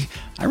Khalekhi.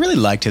 I really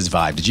liked his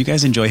vibe. Did you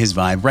guys enjoy his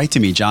vibe? Write to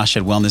me,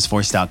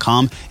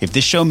 josh@wellnessforce.com. If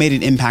this show made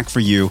an impact for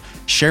you,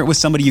 share it with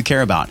somebody you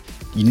care about.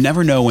 You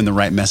never know when the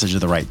right message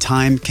at the right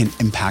time can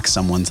impact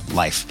someone's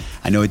life.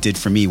 I know it did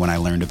for me when I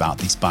learned about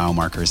these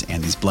biomarkers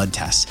and these blood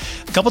tests.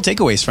 A couple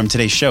takeaways from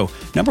today's show.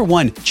 Number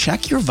one,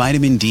 check your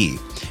vitamin D.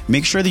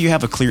 Make sure that you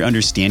have a clear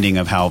understanding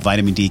of how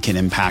vitamin D can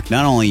impact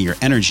not only your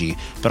energy,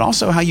 but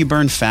also how you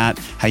burn fat,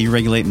 how you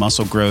regulate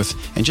muscle growth,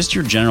 and just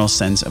your general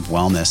sense of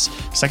wellness.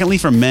 Secondly,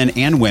 for men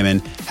and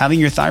women, having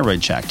your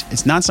thyroid checked.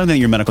 It's not something that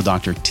your medical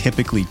doctor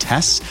typically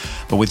tests,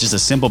 but with just a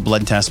simple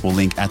blood test we'll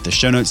link at the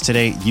show notes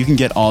today, you can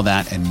get all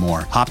that and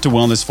more. Hop to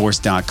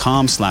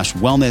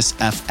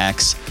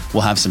wellnessforce.com/wellnessfx.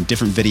 We'll have some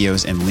different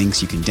videos and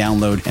links you can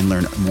download and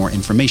learn more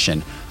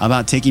information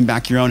about taking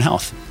back your own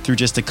health. through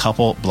just a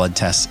couple blood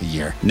tests a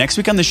year. Next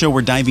week on the show,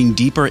 we're diving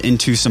deeper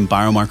into some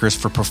biomarkers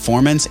for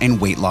performance and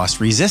weight loss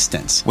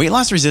resistance. Weight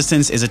loss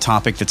resistance is a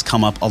topic that's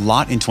come up a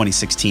lot in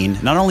 2016,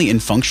 not only in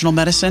functional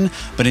medicine,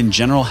 but in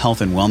general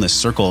health and wellness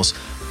circles.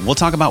 We'll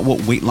talk about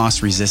what weight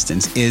loss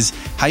resistance is,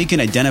 how you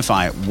can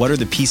identify what are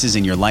the pieces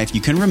in your life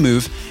you can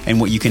remove, and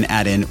what you can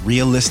add in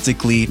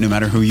realistically, no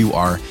matter who you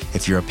are,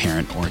 if you're a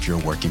parent or if you're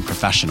a working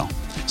professional.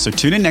 So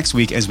tune in next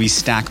week as we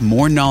stack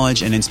more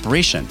knowledge and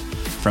inspiration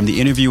from the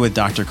interview with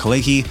Dr.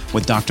 Kalecki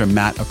with Dr.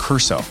 Matt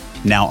Accurso.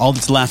 Now, all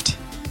that's left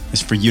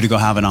is for you to go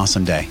have an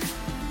awesome day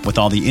with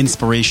all the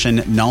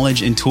inspiration,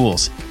 knowledge, and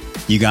tools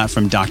you got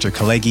from Dr.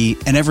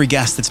 Kalecki and every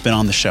guest that's been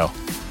on the show.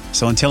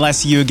 So until I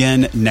see you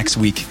again next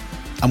week,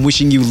 I'm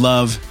wishing you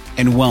love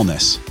and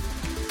wellness